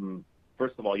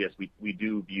 First of all, yes, we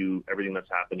do view everything that's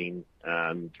happening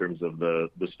in terms of the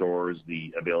stores,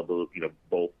 the availability,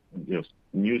 both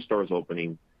new stores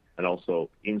opening and also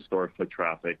in-store foot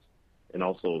traffic, and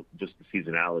also just the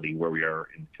seasonality where we are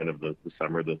in kind of the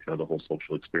summer, the kind of the whole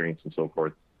social experience and so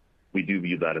forth. We do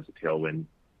view that as a tailwind.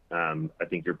 I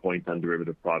think your point on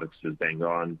derivative products is bang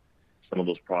on. Some of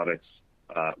those products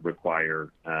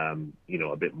require, a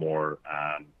bit more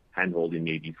hand-holding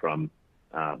maybe from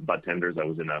bud tenders. I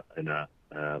was in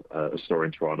a store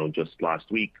in Toronto just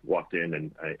last week, walked in,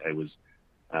 and I was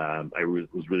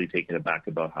really taken aback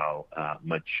about how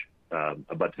much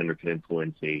a bud tender can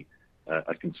influence a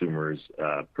consumer's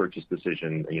purchase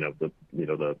decision.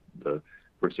 The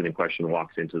person in question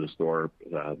walks into the store,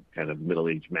 kind of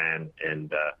middle-aged man,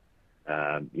 and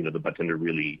the bud tender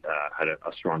really had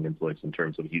a strong influence in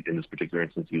terms of, in this particular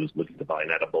instance, he was looking to buy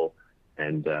an edible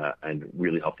and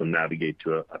really help them navigate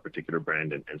to a particular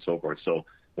brand and so forth. So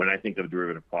when I think of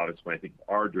derivative products, when I think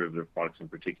of our derivative products in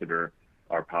particular,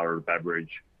 our powdered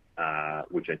beverage,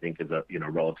 which I think is a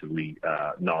relatively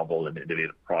novel and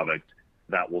innovative product,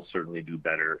 that will certainly do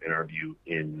better in our view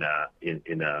in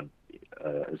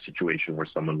a situation where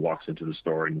someone walks into the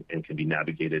store and can be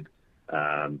navigated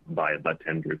by a bud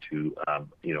tender to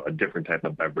a different type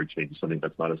of beverage, maybe something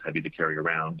that's not as heavy to carry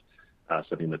around,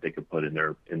 something that they could put in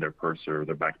their purse or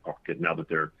their back pocket now that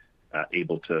they're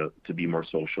able to be more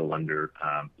social under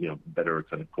better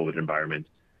kind of COVID environment.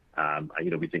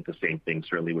 We think the same thing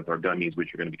certainly with our gummies,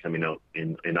 which are going to be coming out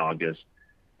in August.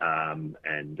 I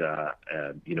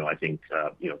think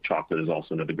chocolate is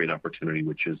also another great opportunity,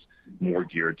 which is more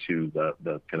geared to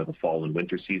the kind of the fall and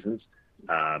winter seasons.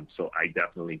 So I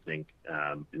definitely think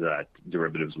that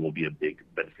derivatives will be a big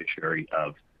beneficiary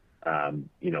of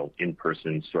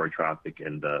in-person store traffic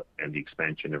and the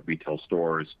expansion of retail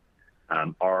stores.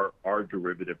 Our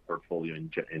derivative portfolio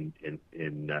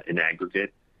in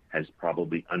aggregate has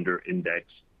probably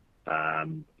under-indexed,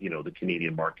 the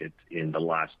Canadian market in the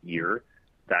last year.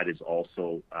 That is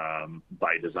also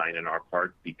by design on our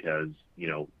part because,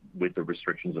 with the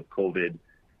restrictions of COVID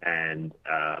and,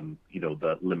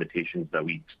 the limitations that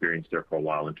we experienced there for a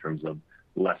while in terms of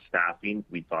less staffing,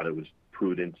 we thought it was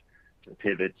prudent to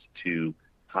pivot to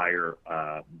higher,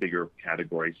 bigger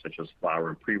categories such as flower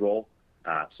and pre-roll.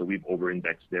 So we've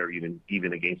over-indexed there even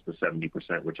against the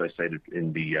 70%, which I cited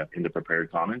in the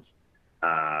prepared comments.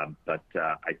 But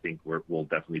I think we'll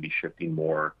definitely be shifting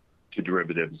more to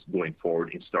derivatives going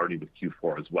forward and starting with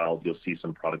Q4 as well. You'll see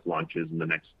some product launches in the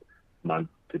next month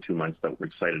to 2 months that we're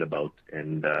excited about.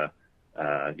 And Derek,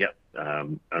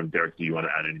 do you want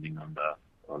to add anything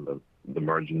on the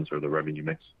margins or the revenue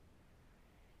mix?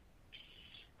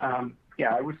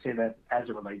 I would say that as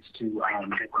it relates to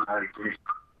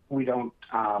we don't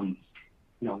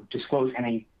disclose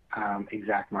any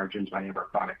exact margins by any of our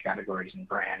product categories and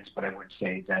brands, but I would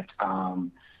say that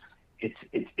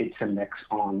it's a mix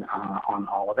on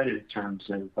all of it in terms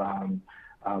of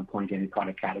point to any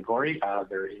product category.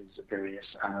 There is various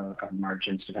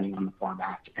margins depending on the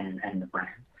format and the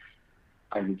brand.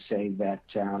 I would say that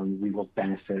we will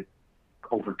benefit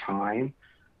over time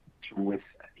with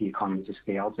the economies of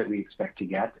scale that we expect to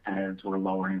get as we're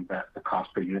lowering the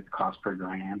cost per unit, the cost per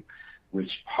gram, which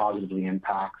positively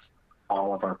impacts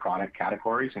all of our product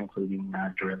categories, including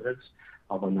derivatives,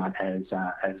 although not as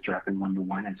direct and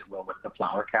one-to-one as it will with the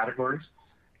flower categories.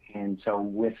 And so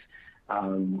we've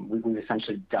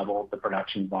essentially doubled the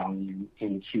production volume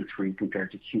in Q3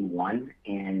 compared to Q1,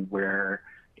 and where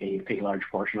a large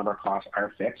portion of our costs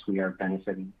are fixed, we are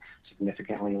benefiting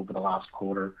significantly over the last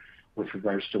quarter with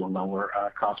regards to a lower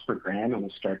cost per gram, and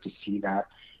we'll start to see that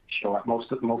show up.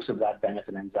 Most of that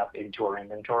benefit ends up into our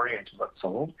inventory, into what's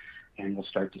sold, and we'll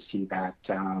start to see that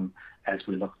as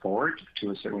we look forward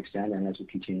to a certain extent, and as we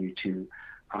continue to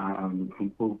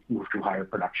move to higher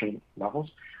production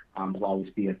levels. There'll always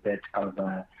be a bit of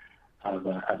a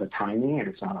timing, and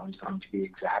it's not always going to be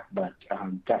exact, but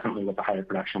definitely with the higher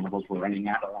production levels we're running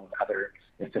at, along with other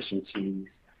efficiencies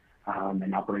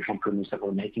and operational improvements that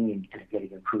we're making and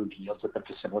getting improved yields at the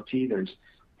facility, there's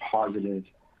positive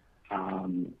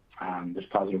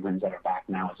winds at our back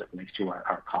now as it relates to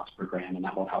our cost per gram, and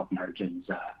that will help margins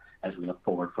as we look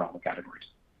forward for all the categories.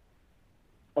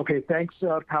 Okay, thanks,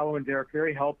 Paolo and Derek.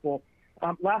 Very helpful.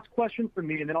 Last question from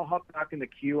me, and then I'll hop back in the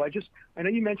queue. I know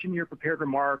you mentioned in your prepared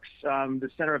remarks the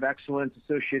Center of Excellence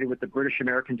associated with the British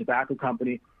American Tobacco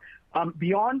Company.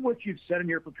 Beyond what you've said in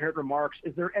your prepared remarks,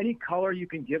 is there any color you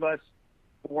can give us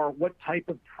for what type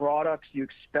of products you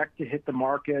expect to hit the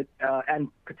market and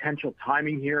potential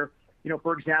timing here?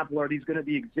 For example, are these going to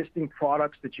be existing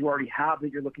products that you already have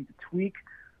that you're looking to tweak,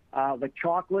 like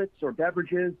chocolates or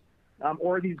beverages,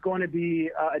 or are these going to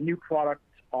be a new product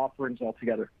offerings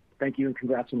altogether? Thank you, and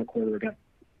congrats on the quarter again.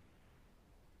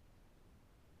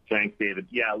 Thanks, David.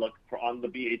 Yeah, look, on the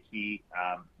BAT,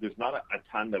 there's not a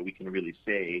ton that we can really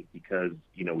say because,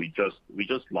 we just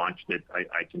launched it.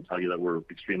 I can tell you that we're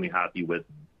extremely happy with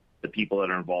the people that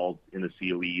are involved in the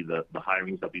COE, the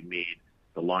hirings that we've made.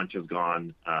 The launch has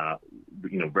gone,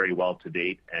 very well to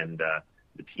date, and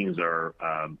the teams are,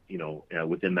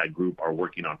 within that group are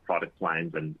working on product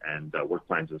plans and work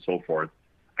plans and so forth.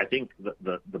 I think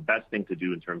the best thing to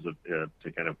do in terms of to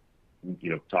kind of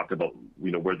talk about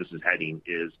where this is heading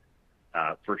is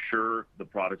for sure the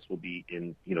products will be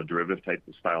in derivative type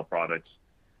of style products.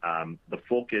 The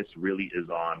focus really is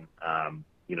on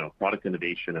product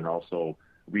innovation and also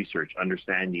research,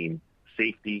 understanding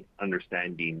safety,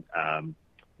 understanding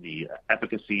the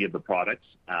efficacy of the products,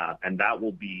 and that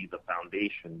will be the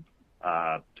foundation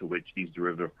to which these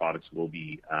derivative products will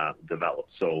be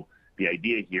developed. So the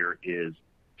idea here is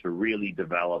to really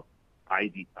develop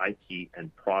IP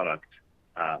and products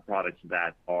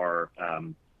that are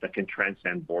that can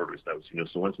transcend borders. So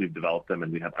once we've developed them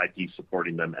and we have IP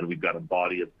supporting them, and we've got a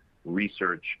body of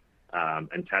research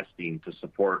and testing to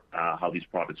support how these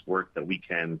products work, that we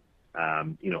can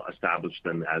establish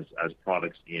them as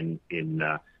products in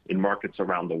markets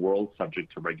around the world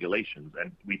subject to regulations.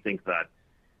 And we think that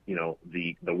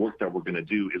the work that we're going to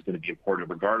do is going to be important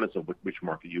regardless of which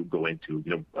market you go into.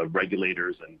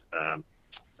 Regulators and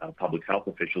public health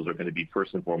officials are going to be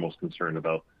first and foremost concerned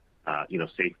about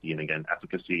safety and, again,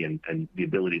 efficacy, and the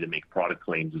ability to make product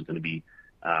claims is going to be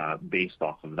based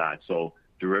off of that. So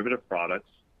derivative products,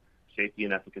 safety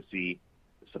and efficacy,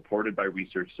 supported by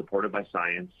research, supported by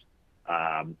science,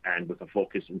 and with a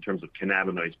focus in terms of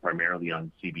cannabinoids primarily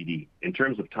on CBD. In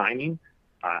terms of timing,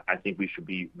 I think we should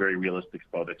be very realistic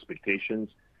about expectations.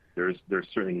 There's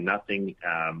certainly nothing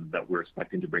that we're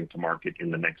expecting to bring to market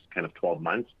in the next kind of 12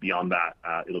 months. Beyond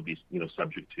that, it'll be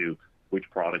subject to which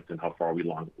product and how far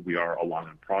we are along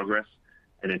in progress.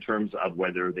 And in terms of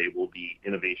whether they will be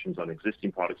innovations on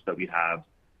existing products that we have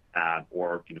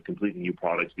or completely new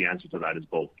products, the answer to that is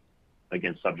both.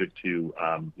 Again, subject to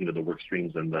the work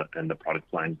streams and the product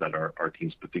plans that our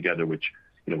teams put together, which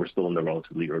we're still in the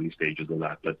relatively early stages of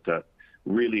that. But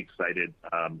really excited.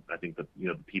 I think that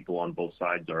the people on both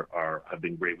sides have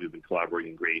been great. We've been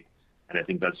collaborating great, and I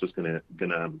think that's just gonna get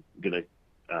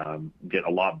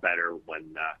a lot better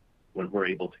when we're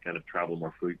able to kind of travel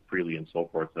more freely and so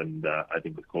forth. And I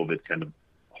think with COVID kind of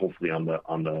hopefully on the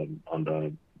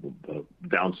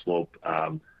downslope,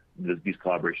 these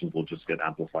collaborations will just get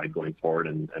amplified going forward,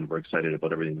 and we're excited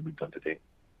about everything that we've done today.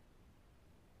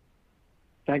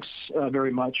 Thanks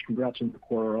very much. Congrats on the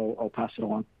quarter. I'll pass it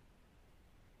along.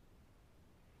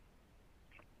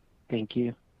 Thank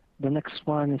you. The next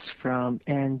one is from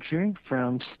Andrew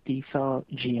from Stifel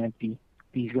GMP.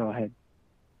 Please go ahead.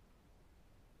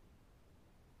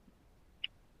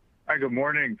 Hi, good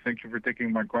morning. Thank you for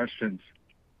taking my questions.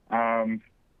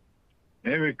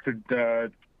 Maybe we could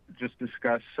just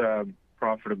discuss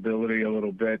profitability a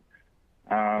little bit.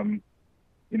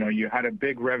 You had a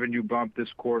big revenue bump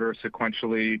this quarter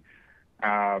sequentially,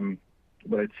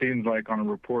 but it seems like on a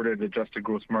reported adjusted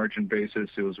gross margin basis,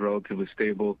 it was relatively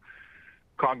stable.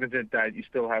 Cognizant that you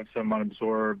still have some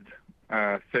unabsorbed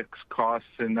fixed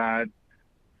costs in that,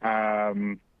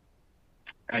 and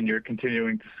you're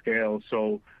continuing to scale.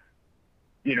 So,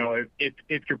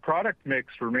 if your product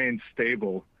mix remains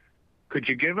stable, could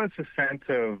you give us a sense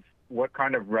of what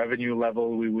kind of revenue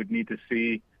level we would need to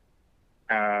see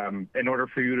in order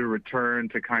for you to return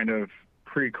to kind of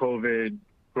pre-COVID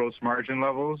gross margin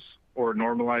levels or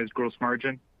normalized gross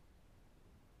margin?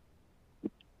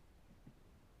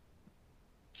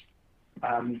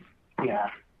 I'm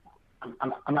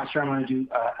not sure I'm going to do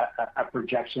a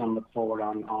projection and look forward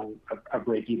on a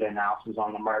break-even analysis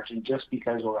on the margin, just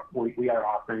because we are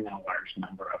offering a large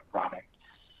number of product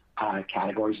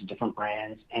categories and different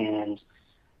brands, and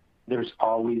there's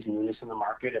always newness in the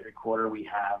market. Every quarter we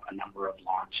have a number of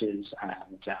launches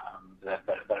and that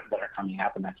are coming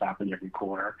up, and that's happened every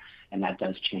quarter, and that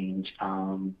does change.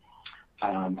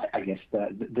 I guess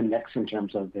the mix in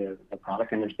terms of the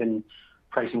product, and there's been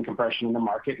pricing compression in the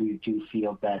market. We do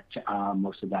feel that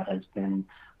most of that has been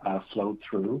flowed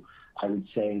through. I would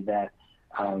say that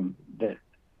the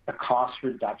cost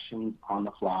reductions on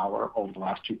the flower over the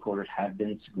last 2 quarters have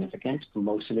been significant.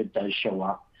 Most of it does show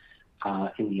up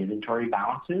in the inventory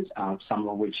balances, some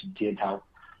of which did help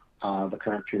the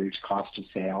current period's cost of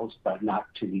sales, but not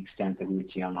to the extent that we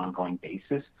would see on an ongoing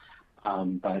basis.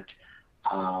 But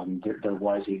there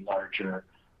was a larger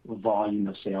volume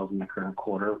of sales in the current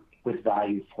quarter with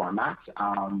value formats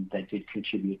that did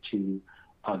contribute to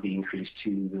the increase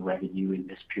to the revenue in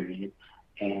this period.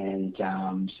 And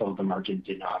so the margin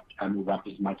did not move up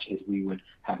as much as we would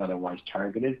have otherwise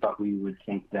targeted, but we would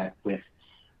think that with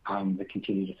the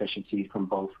continued efficiency from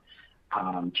both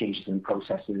changes in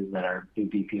processes that our new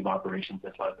VP of Operations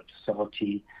has led the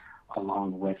facility,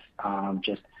 along with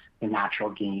just the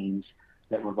natural gains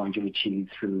that we're going to achieve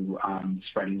through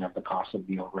spreading of the cost of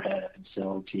the overhead of the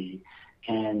facility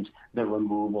and the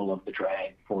removal of the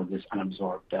drag for this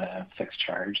unabsorbed fixed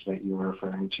charge that you were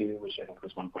referring to, which I think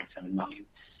was $1.7 million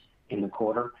in the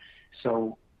quarter.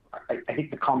 So I think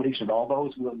the combination of all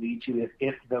those will lead to,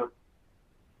 if the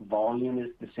volume is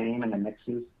the same and the mix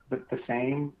is the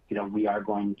same, we are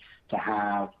going to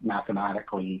have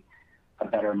mathematically a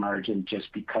better margin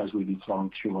just because we'd be flowing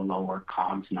through a lower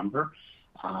COGS number.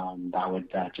 That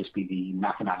would just be the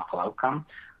mathematical outcome.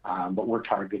 But we're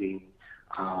targeting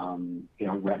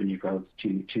revenue growth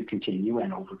to continue,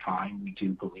 and over time we do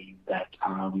believe that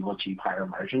we will achieve higher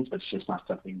margins, but it's just not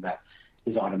something that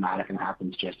is automatic and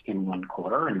happens just in 1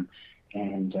 quarter.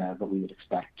 But we would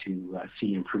expect to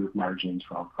see improved margins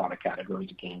for our product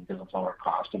categories again because of lower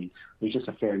cost. And there's just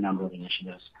a fair number of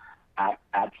initiatives at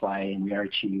play, and we are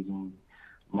achieving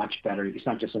much better. It's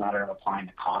not just a matter of applying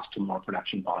the cost to more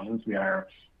production volumes. We are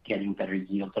getting better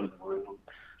yield out of the room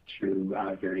through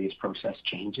various process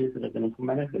changes that have been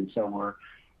implemented. And so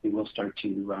we will start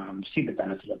to see the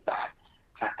benefit of that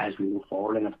as we move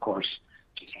forward. And of course,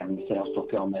 just having the sales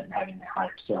fulfillment and having the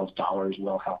higher sales dollars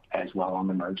will help as well on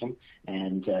the margin.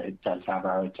 And it does have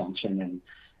our attention,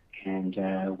 and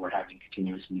we're having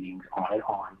continuous meetings on it,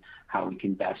 on how we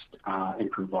can best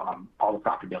improve on all the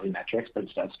profitability metrics, but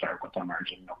it does start with our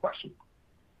margin, no question.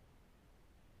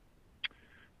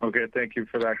 Okay, thank you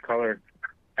for that color.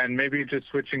 And maybe just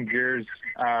switching gears,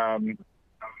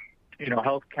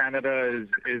 Health Canada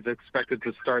is expected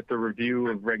to start the review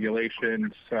of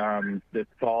regulations this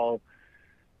fall.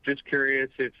 Just curious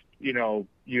if,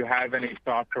 you have any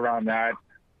thoughts around that,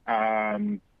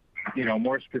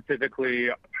 more specifically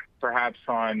perhaps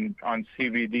on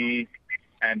CBD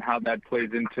and how that plays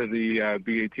into the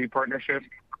BAT partnership.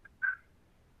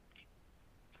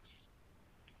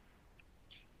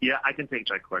 Yeah, I can take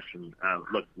that question.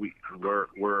 Look,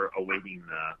 we're awaiting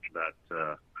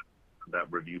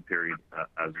that review period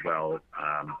as well.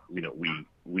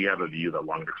 We have a view that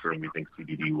longer term we think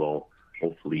CBD will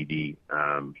hopefully be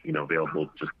available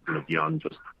just beyond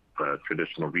just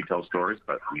traditional retail stores.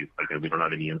 But we don't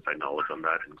have any inside knowledge on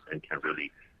that and can't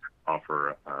really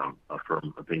offer a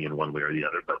firm opinion one way or the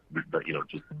other. But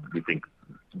we think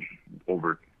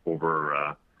over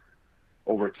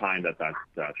time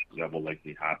that will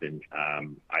likely happen.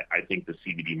 I think the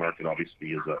CBD market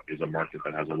obviously is a market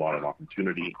that has a lot of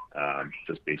opportunity,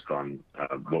 just based on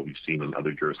what we've seen in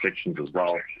other jurisdictions as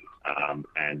well.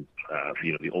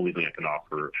 The only thing I can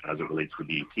offer as it relates to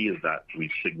BAT is that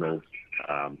we've signaled,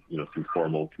 through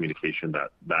formal communication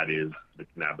that is the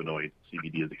cannabinoid,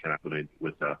 CBD is the cannabinoid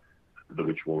with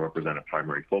which will represent a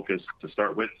primary focus to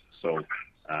start with. So,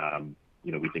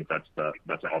 we think that's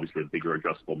obviously a bigger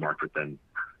addressable market than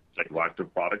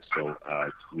psychoactive products. So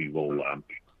we will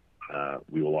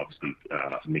obviously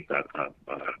make that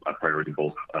a priority,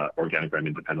 both Organigram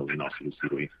independently and also with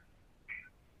COE.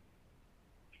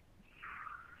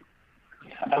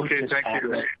 Okay, thank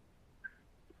you.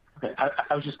 Okay,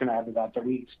 I was just going to add to that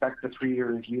we expect the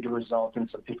 3-year review to result in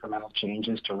some incremental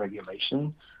changes to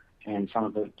regulation, and some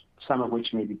of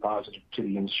which may be positive to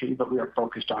the industry, but we are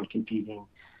focused on competing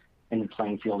in the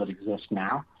playing field that exists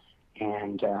now,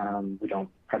 and we don't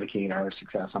predicate our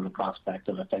success on the prospect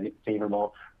of a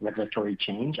favorable regulatory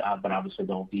change, but obviously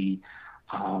there'll be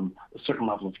a certain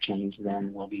level of change.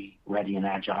 Then we'll be ready and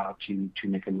agile to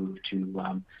make a move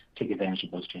to take advantage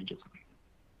of those changes.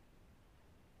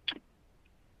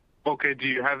 Okay, do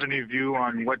you have any view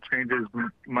on what changes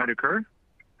might occur?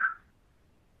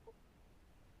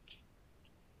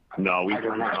 No, we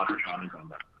don't have to comment on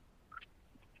that.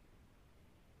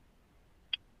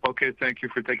 Okay, thank you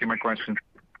for taking my question.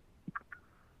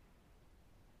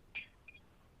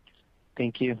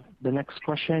 Thank you. The next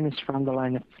question is from the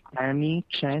line of Tamy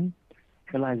Chen.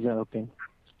 Your line is open.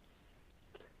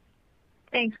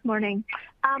 Thanks. Morning.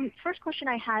 First question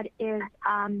I had is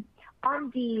on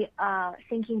the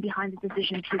thinking behind the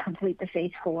decision to complete the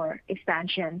Phase 4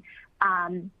 expansion.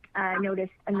 I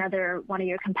noticed another one of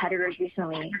your competitors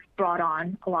recently brought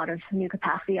on a lot of new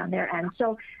capacity on their end.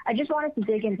 So I just wanted to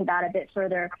dig into that a bit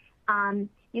further.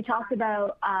 You talked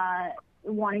about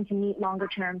wanting to meet longer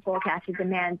term forecasted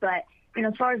demand, but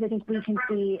as far as I think we can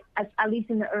see, at least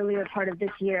in the earlier part of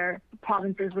this year,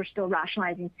 provinces were still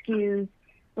rationalizing SKUs.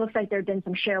 Looks like there have been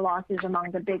some share losses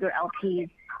among the bigger LPs,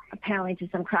 apparently to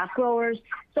some craft growers.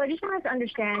 So I just wanted to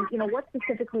understand, what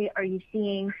specifically are you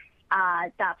seeing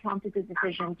that prompted the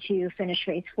decision to finish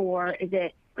Phase 4? Is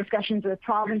it discussions with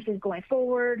provinces going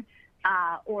forward,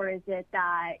 or is it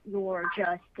that you're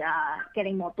just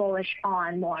getting more bullish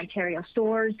on more Ontario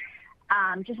stores?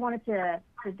 Just wanted to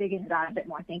dig into that a bit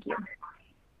more. Thank you.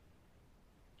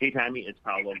 Hey, Tammy, it's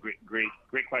Paolo. Great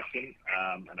question,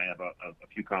 and I have a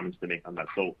few comments to make on that.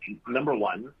 So, number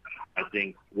one, I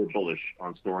think we're bullish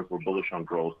on stores. We're bullish on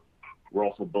growth. We're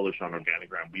also bullish on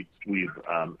Organigram. We've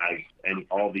as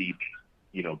all the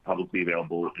publicly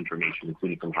available information,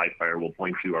 including from Hifyre, will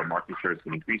point to our market share has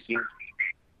been increasing,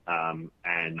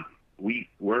 and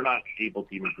we're not able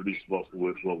to even produce what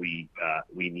we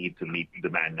need to meet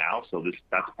demand now. So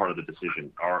that's part of the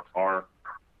decision. Our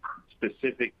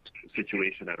specific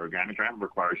situation at Organigram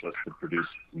requires us to produce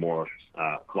more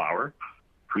flower.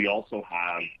 We also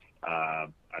have,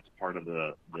 as part of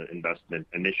the investment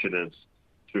initiatives,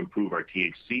 to improve our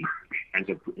THC and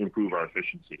to improve our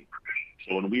efficiency.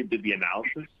 So when we did the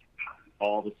analysis,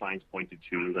 all the signs pointed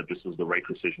to that this was the right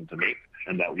decision to make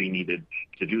and that we needed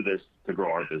to do this to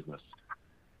grow our business.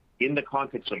 In the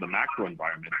context of the macro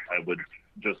environment, I would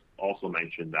just also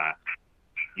mention that,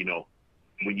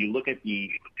 when you look at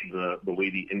the way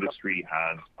the industry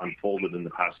has unfolded in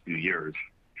the past few years,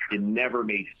 it never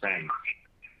made sense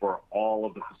for all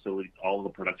of the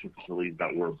production facilities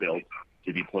that were built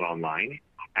to be put online.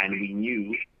 And we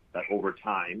knew that over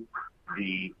time,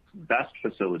 the best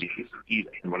facilities,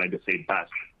 and when I just say best,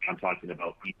 I'm talking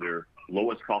about either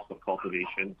lowest cost of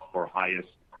cultivation or highest,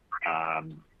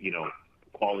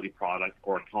 quality product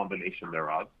or a combination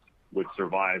thereof, would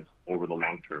survive over the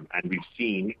long term. And we've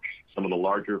seen some of the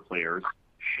larger players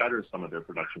shutter some of their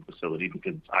production facility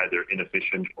because it's either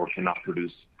inefficient or cannot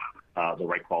produce the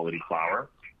right quality flower.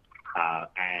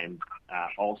 And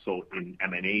also in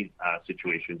M&A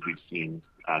situations, we've seen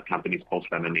companies post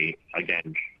M&A,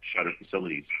 again, shutter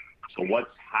facilities. So what's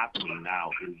happening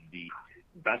now is the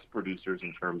best producers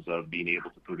in terms of being able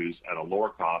to produce at a lower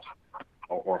cost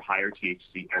or higher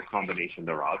THC or combination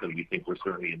thereof, and we think we're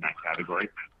certainly in that category,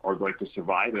 are going to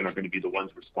survive and are going to be the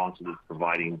ones responsible for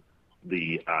providing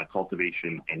the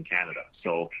cultivation in Canada.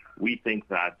 So we think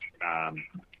that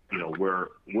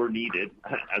we're needed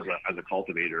as a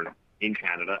cultivator in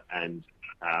Canada, and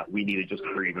we need it just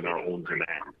for even our own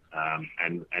demand.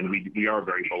 And we are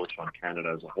very bullish on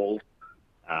Canada as a whole.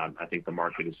 I think the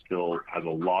market has a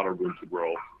lot of room to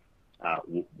grow.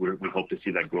 We hope to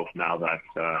see that growth now that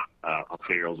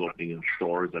Ontario is opening in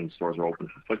stores and stores are open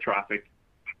for foot traffic.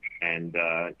 And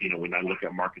when I look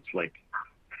at markets like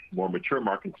more mature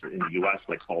markets in the U.S.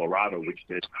 like Colorado, which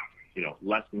did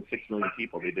less than 6 million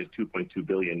people, they did $2.2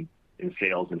 billion in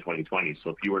sales in 2020. So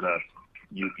if you were to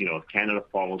if Canada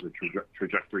follows a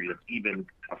trajectory that's even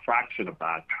a fraction of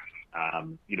that,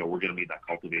 we're going to need that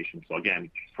cultivation. So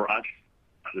again, for us,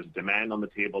 there's demand on the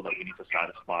table that we need to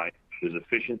satisfy. There's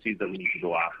efficiencies that we need to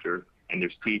go after, and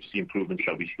there's THC improvements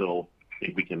that we still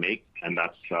think we can make, and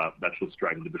that's what's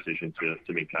driving the decision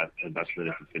to make that investment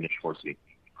into Finish 4C.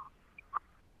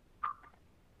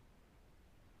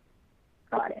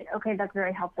 Got it. Okay, that's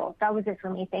very helpful. That was it for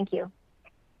me. Thank you.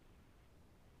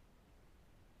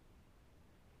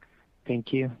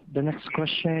 Thank you. The next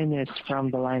question is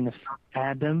from the line of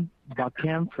Adam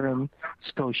Buckham from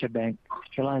Scotiabank.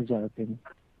 Your line is open.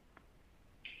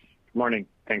 Morning.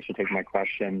 Thanks for taking my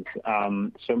questions.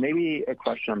 So maybe a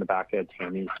question on the back of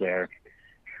Tammy's there.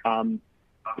 So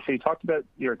you talked about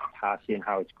your capacity and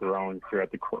how it's grown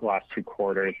throughout the last 2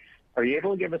 quarters. Are you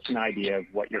able to give us an idea of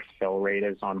what your fill rate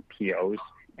is on POs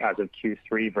as of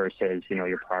Q3 versus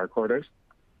your prior quarters?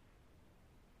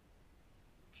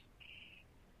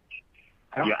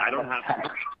 I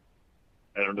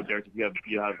don't know, Derek, if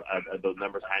you have those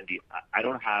numbers handy. I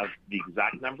don't have the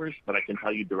exact numbers, but I can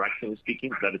tell you directionally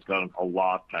speaking that it's gotten a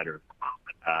lot better.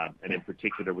 And in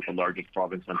particular with the largest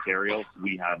province, Ontario,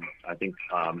 we have, I think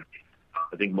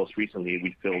most recently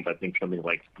we filled, something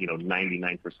like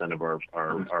 99% of our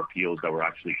POs that were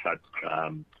actually cut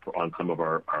on some of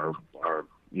our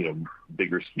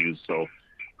bigger SKUs. So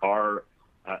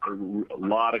a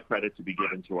lot of credit to be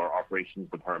given to our operations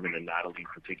department and Natalie in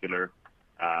particular.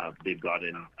 They've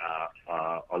gotten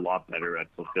a lot better at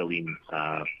fulfilling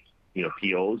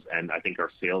POs, and I think our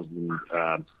sales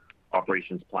and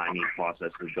operations planning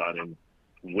process has gotten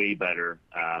way better.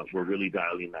 We're really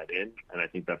dialing that in, and I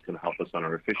think that's going to help us on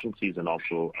our efficiencies and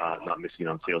also not missing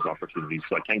on sales opportunities.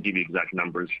 So I can't give you exact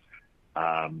numbers,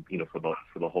 for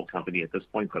the whole company at this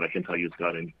point, but I can tell you it's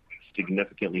gotten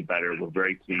significantly better. We're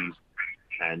very pleased,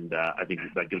 and I think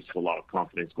that gives us a lot of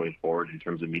confidence going forward in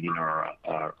terms of meeting our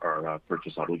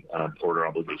purchase order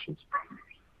obligations.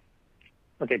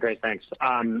 Okay, great, thanks.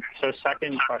 So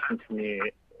second question for me,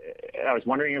 I was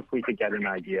wondering if we could get an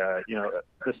idea.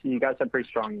 You guys had pretty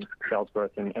strong sales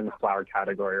growth in the flower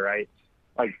category, right?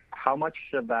 Like, how much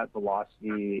of that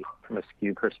velocity from a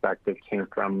SKU perspective came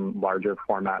from larger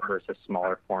format versus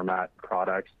smaller format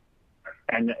products?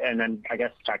 And then I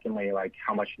guess secondly, like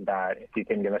how much of that, if you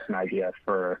can give us an idea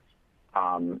for,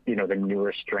 the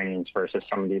newer strains versus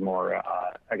some of the more,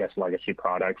 legacy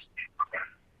products.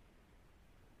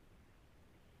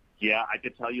 Yeah, I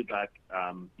could tell you that,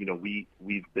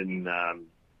 we've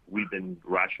been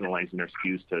rationalizing our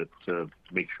SKUs to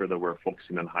make sure that we're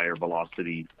focusing on higher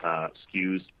velocity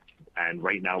SKUs. And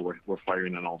right now we're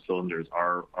firing on all cylinders.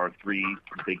 Our 3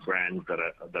 big brands that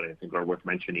I think are worth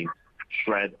mentioning,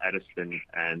 Shred, Edison,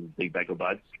 and Big Bag of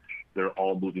Buds, they're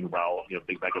all moving well.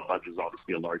 Big Bag of Buds is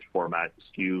obviously a large format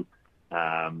SKU.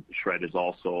 Shred is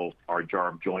also, our jar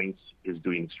of joints is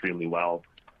doing extremely well.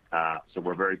 So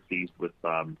we're very pleased with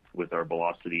our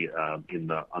velocity on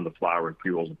the flower and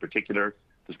pre-rolls in particular.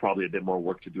 There's probably a bit more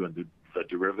work to do on the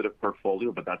derivative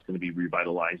portfolio, but that's going to be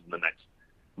revitalized in the next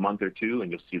month or 2,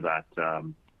 and you'll see that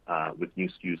with new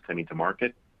SKUs coming to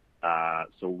market.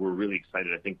 So we're really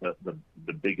excited. I think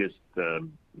the biggest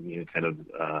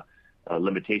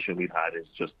limitation we've had is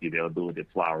just the availability of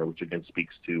flower, which again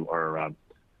speaks to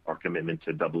our commitment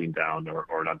to doubling down,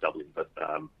 or not doubling, but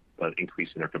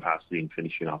increasing our capacity and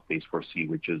finishing off Phase 4C,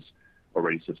 which is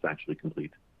already substantially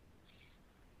complete.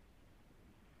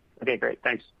 Okay, great.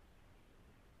 Thanks.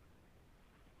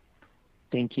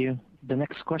 Thank you. The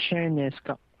next question is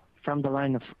from the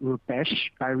line of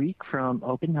Rupesh Parikh from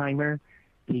Oppenheimer.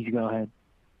 Please go ahead.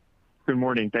 Good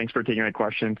morning. Thanks for taking my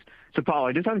questions. So, Paul,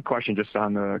 I just had a question just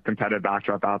on the competitive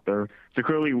backdrop out there. So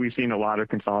clearly we've seen a lot of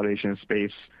consolidation in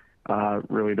space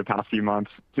really the past few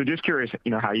months. So just curious,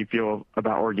 how you feel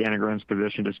about Organigram's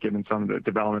position, just given some of the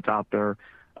developments out there.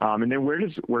 And then where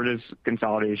does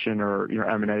consolidation or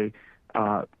M&A,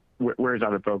 where is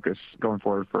that a focus going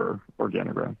forward for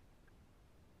Organigram?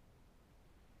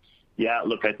 Yeah,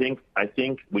 look, I think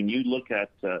when you look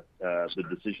at the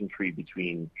decision tree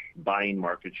between buying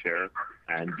market share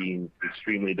and being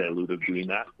extremely dilutive doing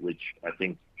that, which I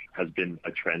think has been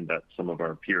a trend that some of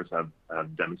our peers have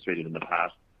demonstrated in the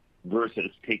past, versus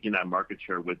taking that market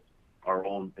share with our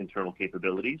own internal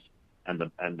capabilities and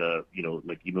the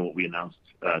like even what we announced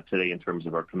today in terms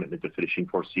of our commitment to finishing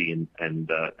 4C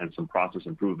and some process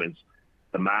improvements,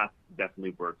 the math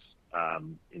definitely works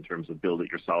in terms of build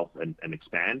it yourself and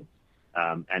expand.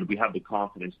 And we have the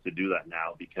confidence to do that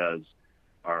now because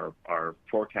our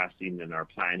forecasting and our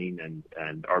planning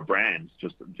and our brands,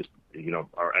 just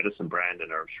our Edison brand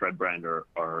and our Shred brand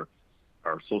are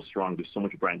so strong. There's so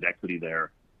much brand equity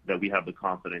there that we have the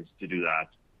confidence to do that,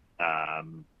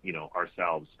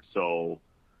 ourselves. So,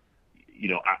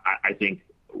 I think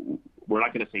we're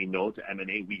not going to say no to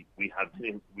M&A.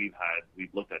 We've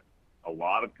looked at a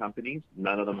lot of companies.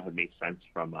 None of them have made sense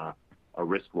from a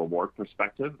risk reward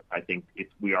perspective. I think if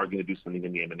we are going to do something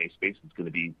in the M&A space, it's going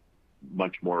to be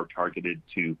much more targeted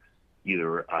to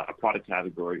either a product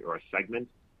category or a segment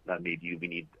that maybe we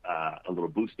need a little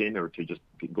boost in or to just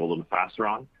go a little faster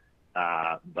on.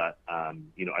 But I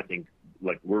think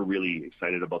we're really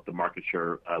excited about the market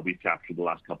share we've captured the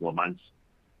last couple of months.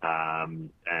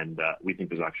 And we think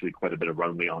there's actually quite a bit of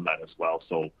runway on that as well.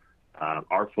 So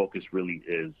our focus really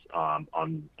is on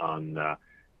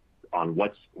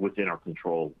what's within our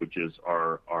control, which is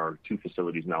our two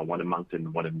facilities now, one in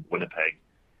Moncton, one in Winnipeg.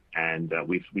 And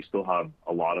we still have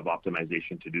a lot of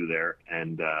optimization to do there.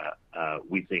 And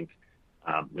we think,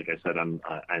 like I said, I'm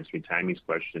answering Tammy's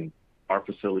question, our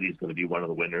facility is going to be one of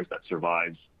the winners that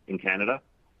survives in Canada.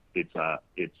 It's a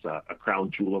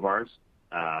crown jewel of ours.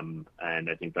 And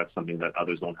I think that's something that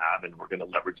others don't have. And we're going to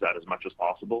leverage that as much as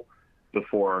possible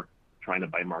before trying to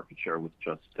buy market share with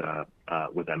just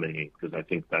with M&A, because I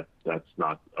think that's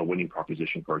not a winning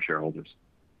proposition for our shareholders.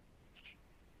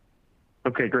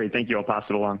 Okay, great. Thank you. I'll pass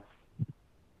it along.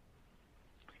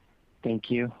 Thank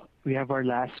you. We have our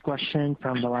last question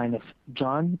from the line of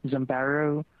John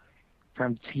Zamparo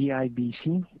from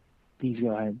CIBC. Please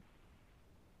go ahead.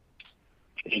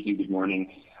 Thank you. Good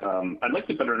morning. I'd like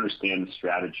to better understand the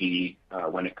strategy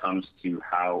when it comes to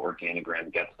how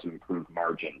Organigram gets to improve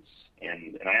margins.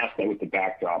 And I ask that with the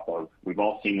backdrop of we've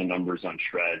all seen the numbers on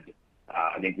Shred.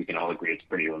 I think we can all agree it's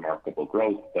pretty remarkable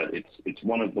growth, but it's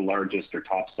one of the largest or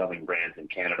top-selling brands in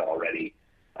Canada already.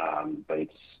 But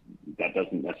that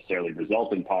doesn't necessarily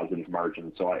result in positive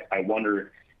margins. So I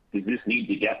wonder, does this need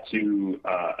to get to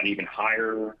an even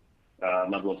higher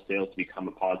level of sales to become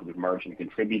a positive margin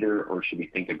contributor, or should we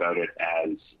think about it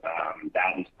as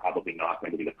that is probably not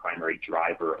going to be the primary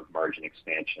driver of margin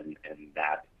expansion, and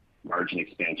that margin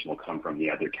expansion will come from the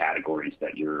other categories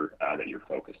that you're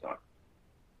focused on?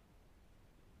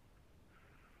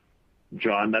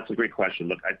 John, that's a great question.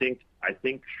 Look, I think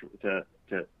to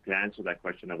answer that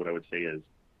question, what I would say is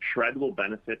Shred will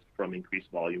benefit from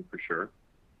increased volume for sure.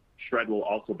 Shred will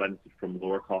also benefit from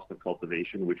lower cost of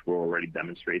cultivation, which we're already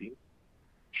demonstrating.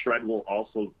 Shred will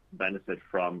also benefit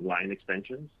from line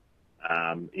extensions.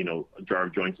 Jar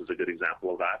of Joints is a good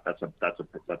example of that.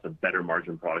 That's a better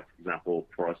margin product example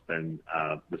for us than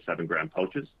the 7-gram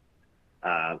pouches.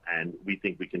 And we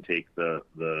think we can take the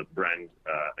brand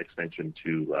extension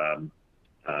to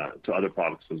other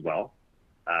products as well.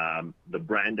 The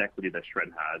brand equity that Shred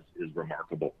has is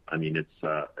remarkable. I mean, it's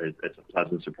a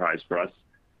pleasant surprise for us.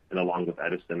 And along with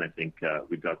Edison, I think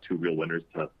we've got two real winners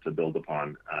to build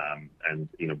upon. And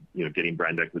getting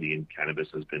brand equity in cannabis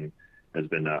has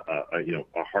been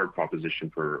a hard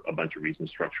proposition for a bunch of reasons,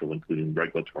 structural, including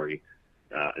regulatory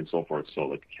and so forth. So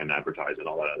like can advertise and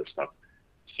all that other stuff.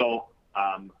 So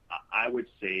I would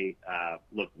say,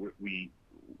 look, we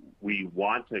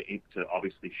want to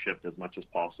obviously shift as much as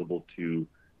possible to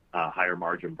higher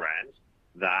margin brands.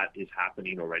 That is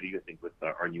happening already, I think, with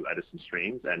our new Edison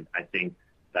strains. And I think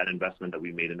that investment that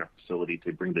we made in our facility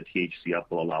to bring the THC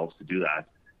up will allow us to do that.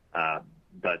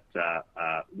 But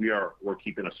we're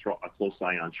keeping a close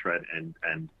eye on Shred,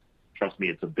 and trust me,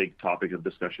 it's a big topic of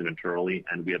discussion internally,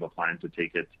 and we have a plan to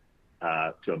take it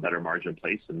to a better margin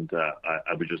place. And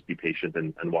I would just be patient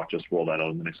and watch us roll that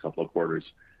out in the next couple of quarters.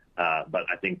 But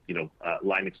I think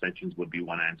line extensions would be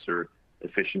one answer.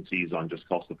 Efficiencies on just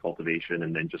cost of cultivation,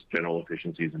 and then just general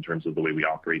efficiencies in terms of the way we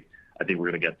operate. I think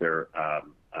we're going to get there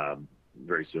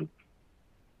very soon.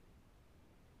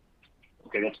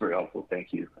 Okay, that's very helpful.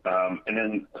 Thank you. And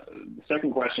then the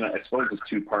second question, I suppose, is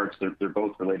two parts. They're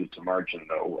both related to margin,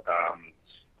 though.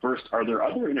 First, are there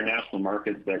other international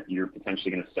markets that you're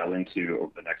potentially going to sell into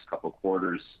over the next couple of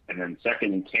quarters? And then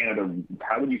second, in Canada,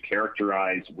 how would you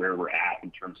characterize where we're at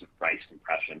in terms of price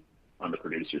compression on the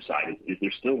producer side? Is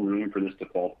there still room for this to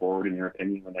fall forward, in your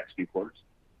opinion, in the next few quarters?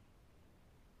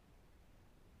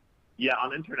 Yeah,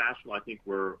 on international, I think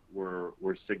we're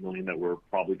signaling that we're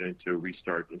probably going to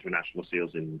restart international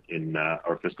sales in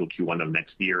our fiscal Q1 of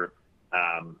next year.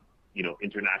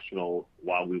 International,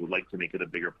 while we would like to make it a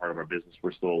bigger part of our business,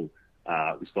 we still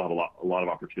have a lot of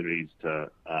opportunities to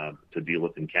deal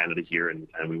with in Canada here, and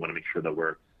we want to make sure that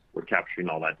we're capturing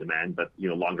all that demand. But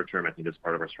longer term, I think as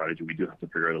part of our strategy, we do have to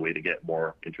figure out a way to get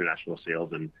more international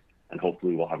sales, and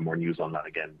hopefully we'll have more news on that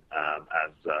again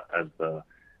as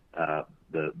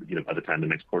by the time the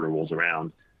next quarter rolls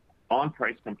around. On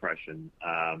price compression,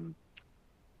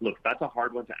 look, that's a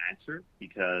hard one to answer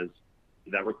because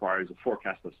that requires a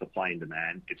forecast of supply and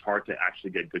demand. It's hard to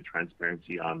actually get good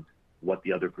transparency on what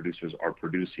the other producers are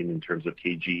producing in terms of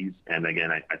kgs. And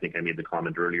again, I think I made the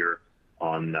comment earlier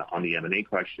on the M&A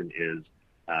question is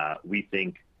we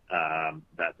think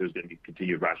that there's going to be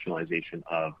continued rationalization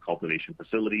of cultivation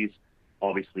facilities.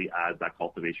 Obviously, as that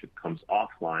cultivation comes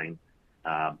offline,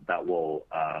 that will,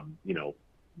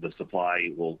 the supply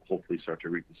will hopefully start to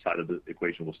reach the side of the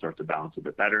equation will start to balance a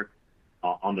bit better.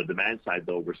 On the demand side,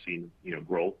 though, we're seeing,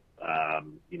 growth.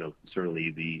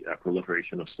 Certainly the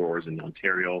proliferation of stores in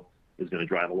Ontario is going to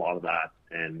drive a lot of that.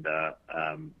 And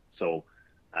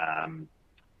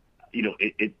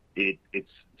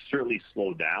it's certainly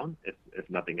slowed down, if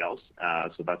nothing else.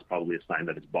 So that's probably a sign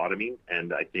that it's bottoming.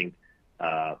 And I think,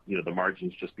 the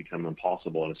margins just become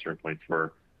impossible at a certain point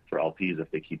for LPs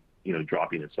if they keep,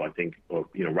 dropping it. So I think,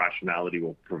 rationality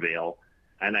will prevail.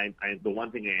 And the one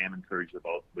thing I am encouraged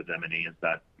about with M&A is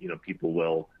that, people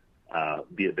will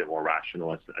be a bit more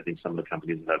rational. I think some of the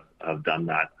companies that have done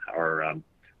that are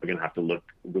going to have to look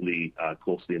really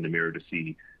closely in the mirror to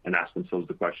see and ask themselves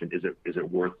the question, is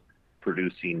it worth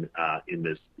producing in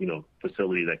this,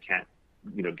 facility that can't,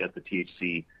 get the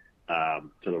THC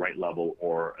to the right level,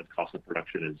 or the cost of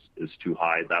production is too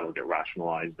high. That'll get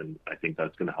rationalized, and I think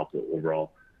that's going to help the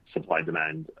overall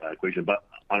supply-demand equation. But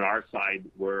on our side,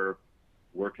 we're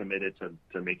committed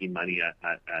to making money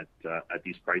at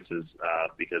these prices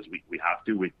because we have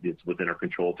to. It's within our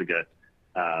control to get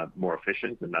more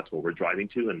efficient, and that's what we're driving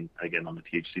to. And again, on the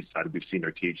THC side, we've seen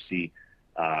our THC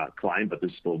climb, but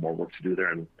there's still more work to do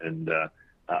there. And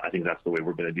I think that's the way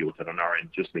we're going to deal with it on our end,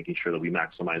 just making sure that we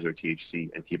maximize our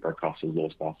THC and keep our costs as low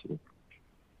as possible.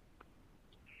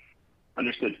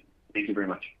 Understood. Thank you very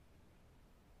much.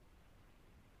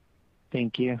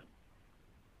 Thank you.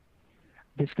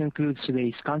 This concludes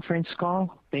today's conference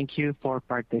call. Thank you for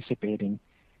participating.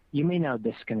 You may now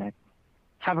disconnect.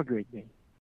 Have a great day.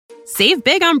 Save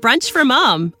big on brunch for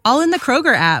mom, all in the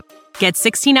Kroger app. Get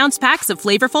 16-ounce packs of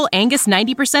flavorful Angus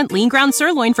 90% lean ground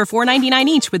sirloin for $4.99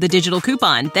 each with a digital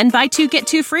coupon. Then buy 2, get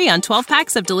 2 free on 12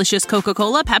 packs of delicious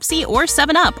Coca-Cola, Pepsi, or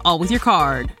 7-Up, all with your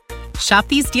card. Shop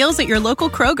these deals at your local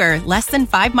Kroger, less than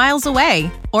 5 miles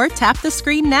away. Or tap the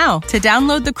screen now to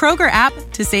download the Kroger app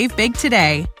to save big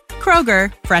today.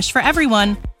 Kroger, fresh for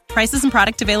everyone. Prices and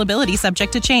product availability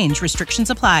subject to change. Restrictions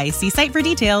apply. See site for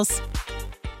details.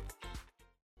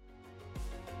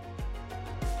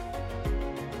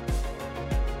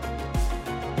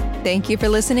 Thank you for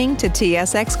listening to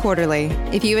TSX Quarterly.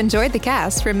 If you enjoyed the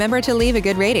cast, remember to leave a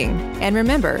good rating. And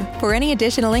remember, for any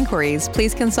additional inquiries,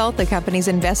 please consult the company's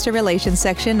investor relations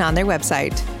section on their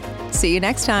website. See you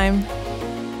next time.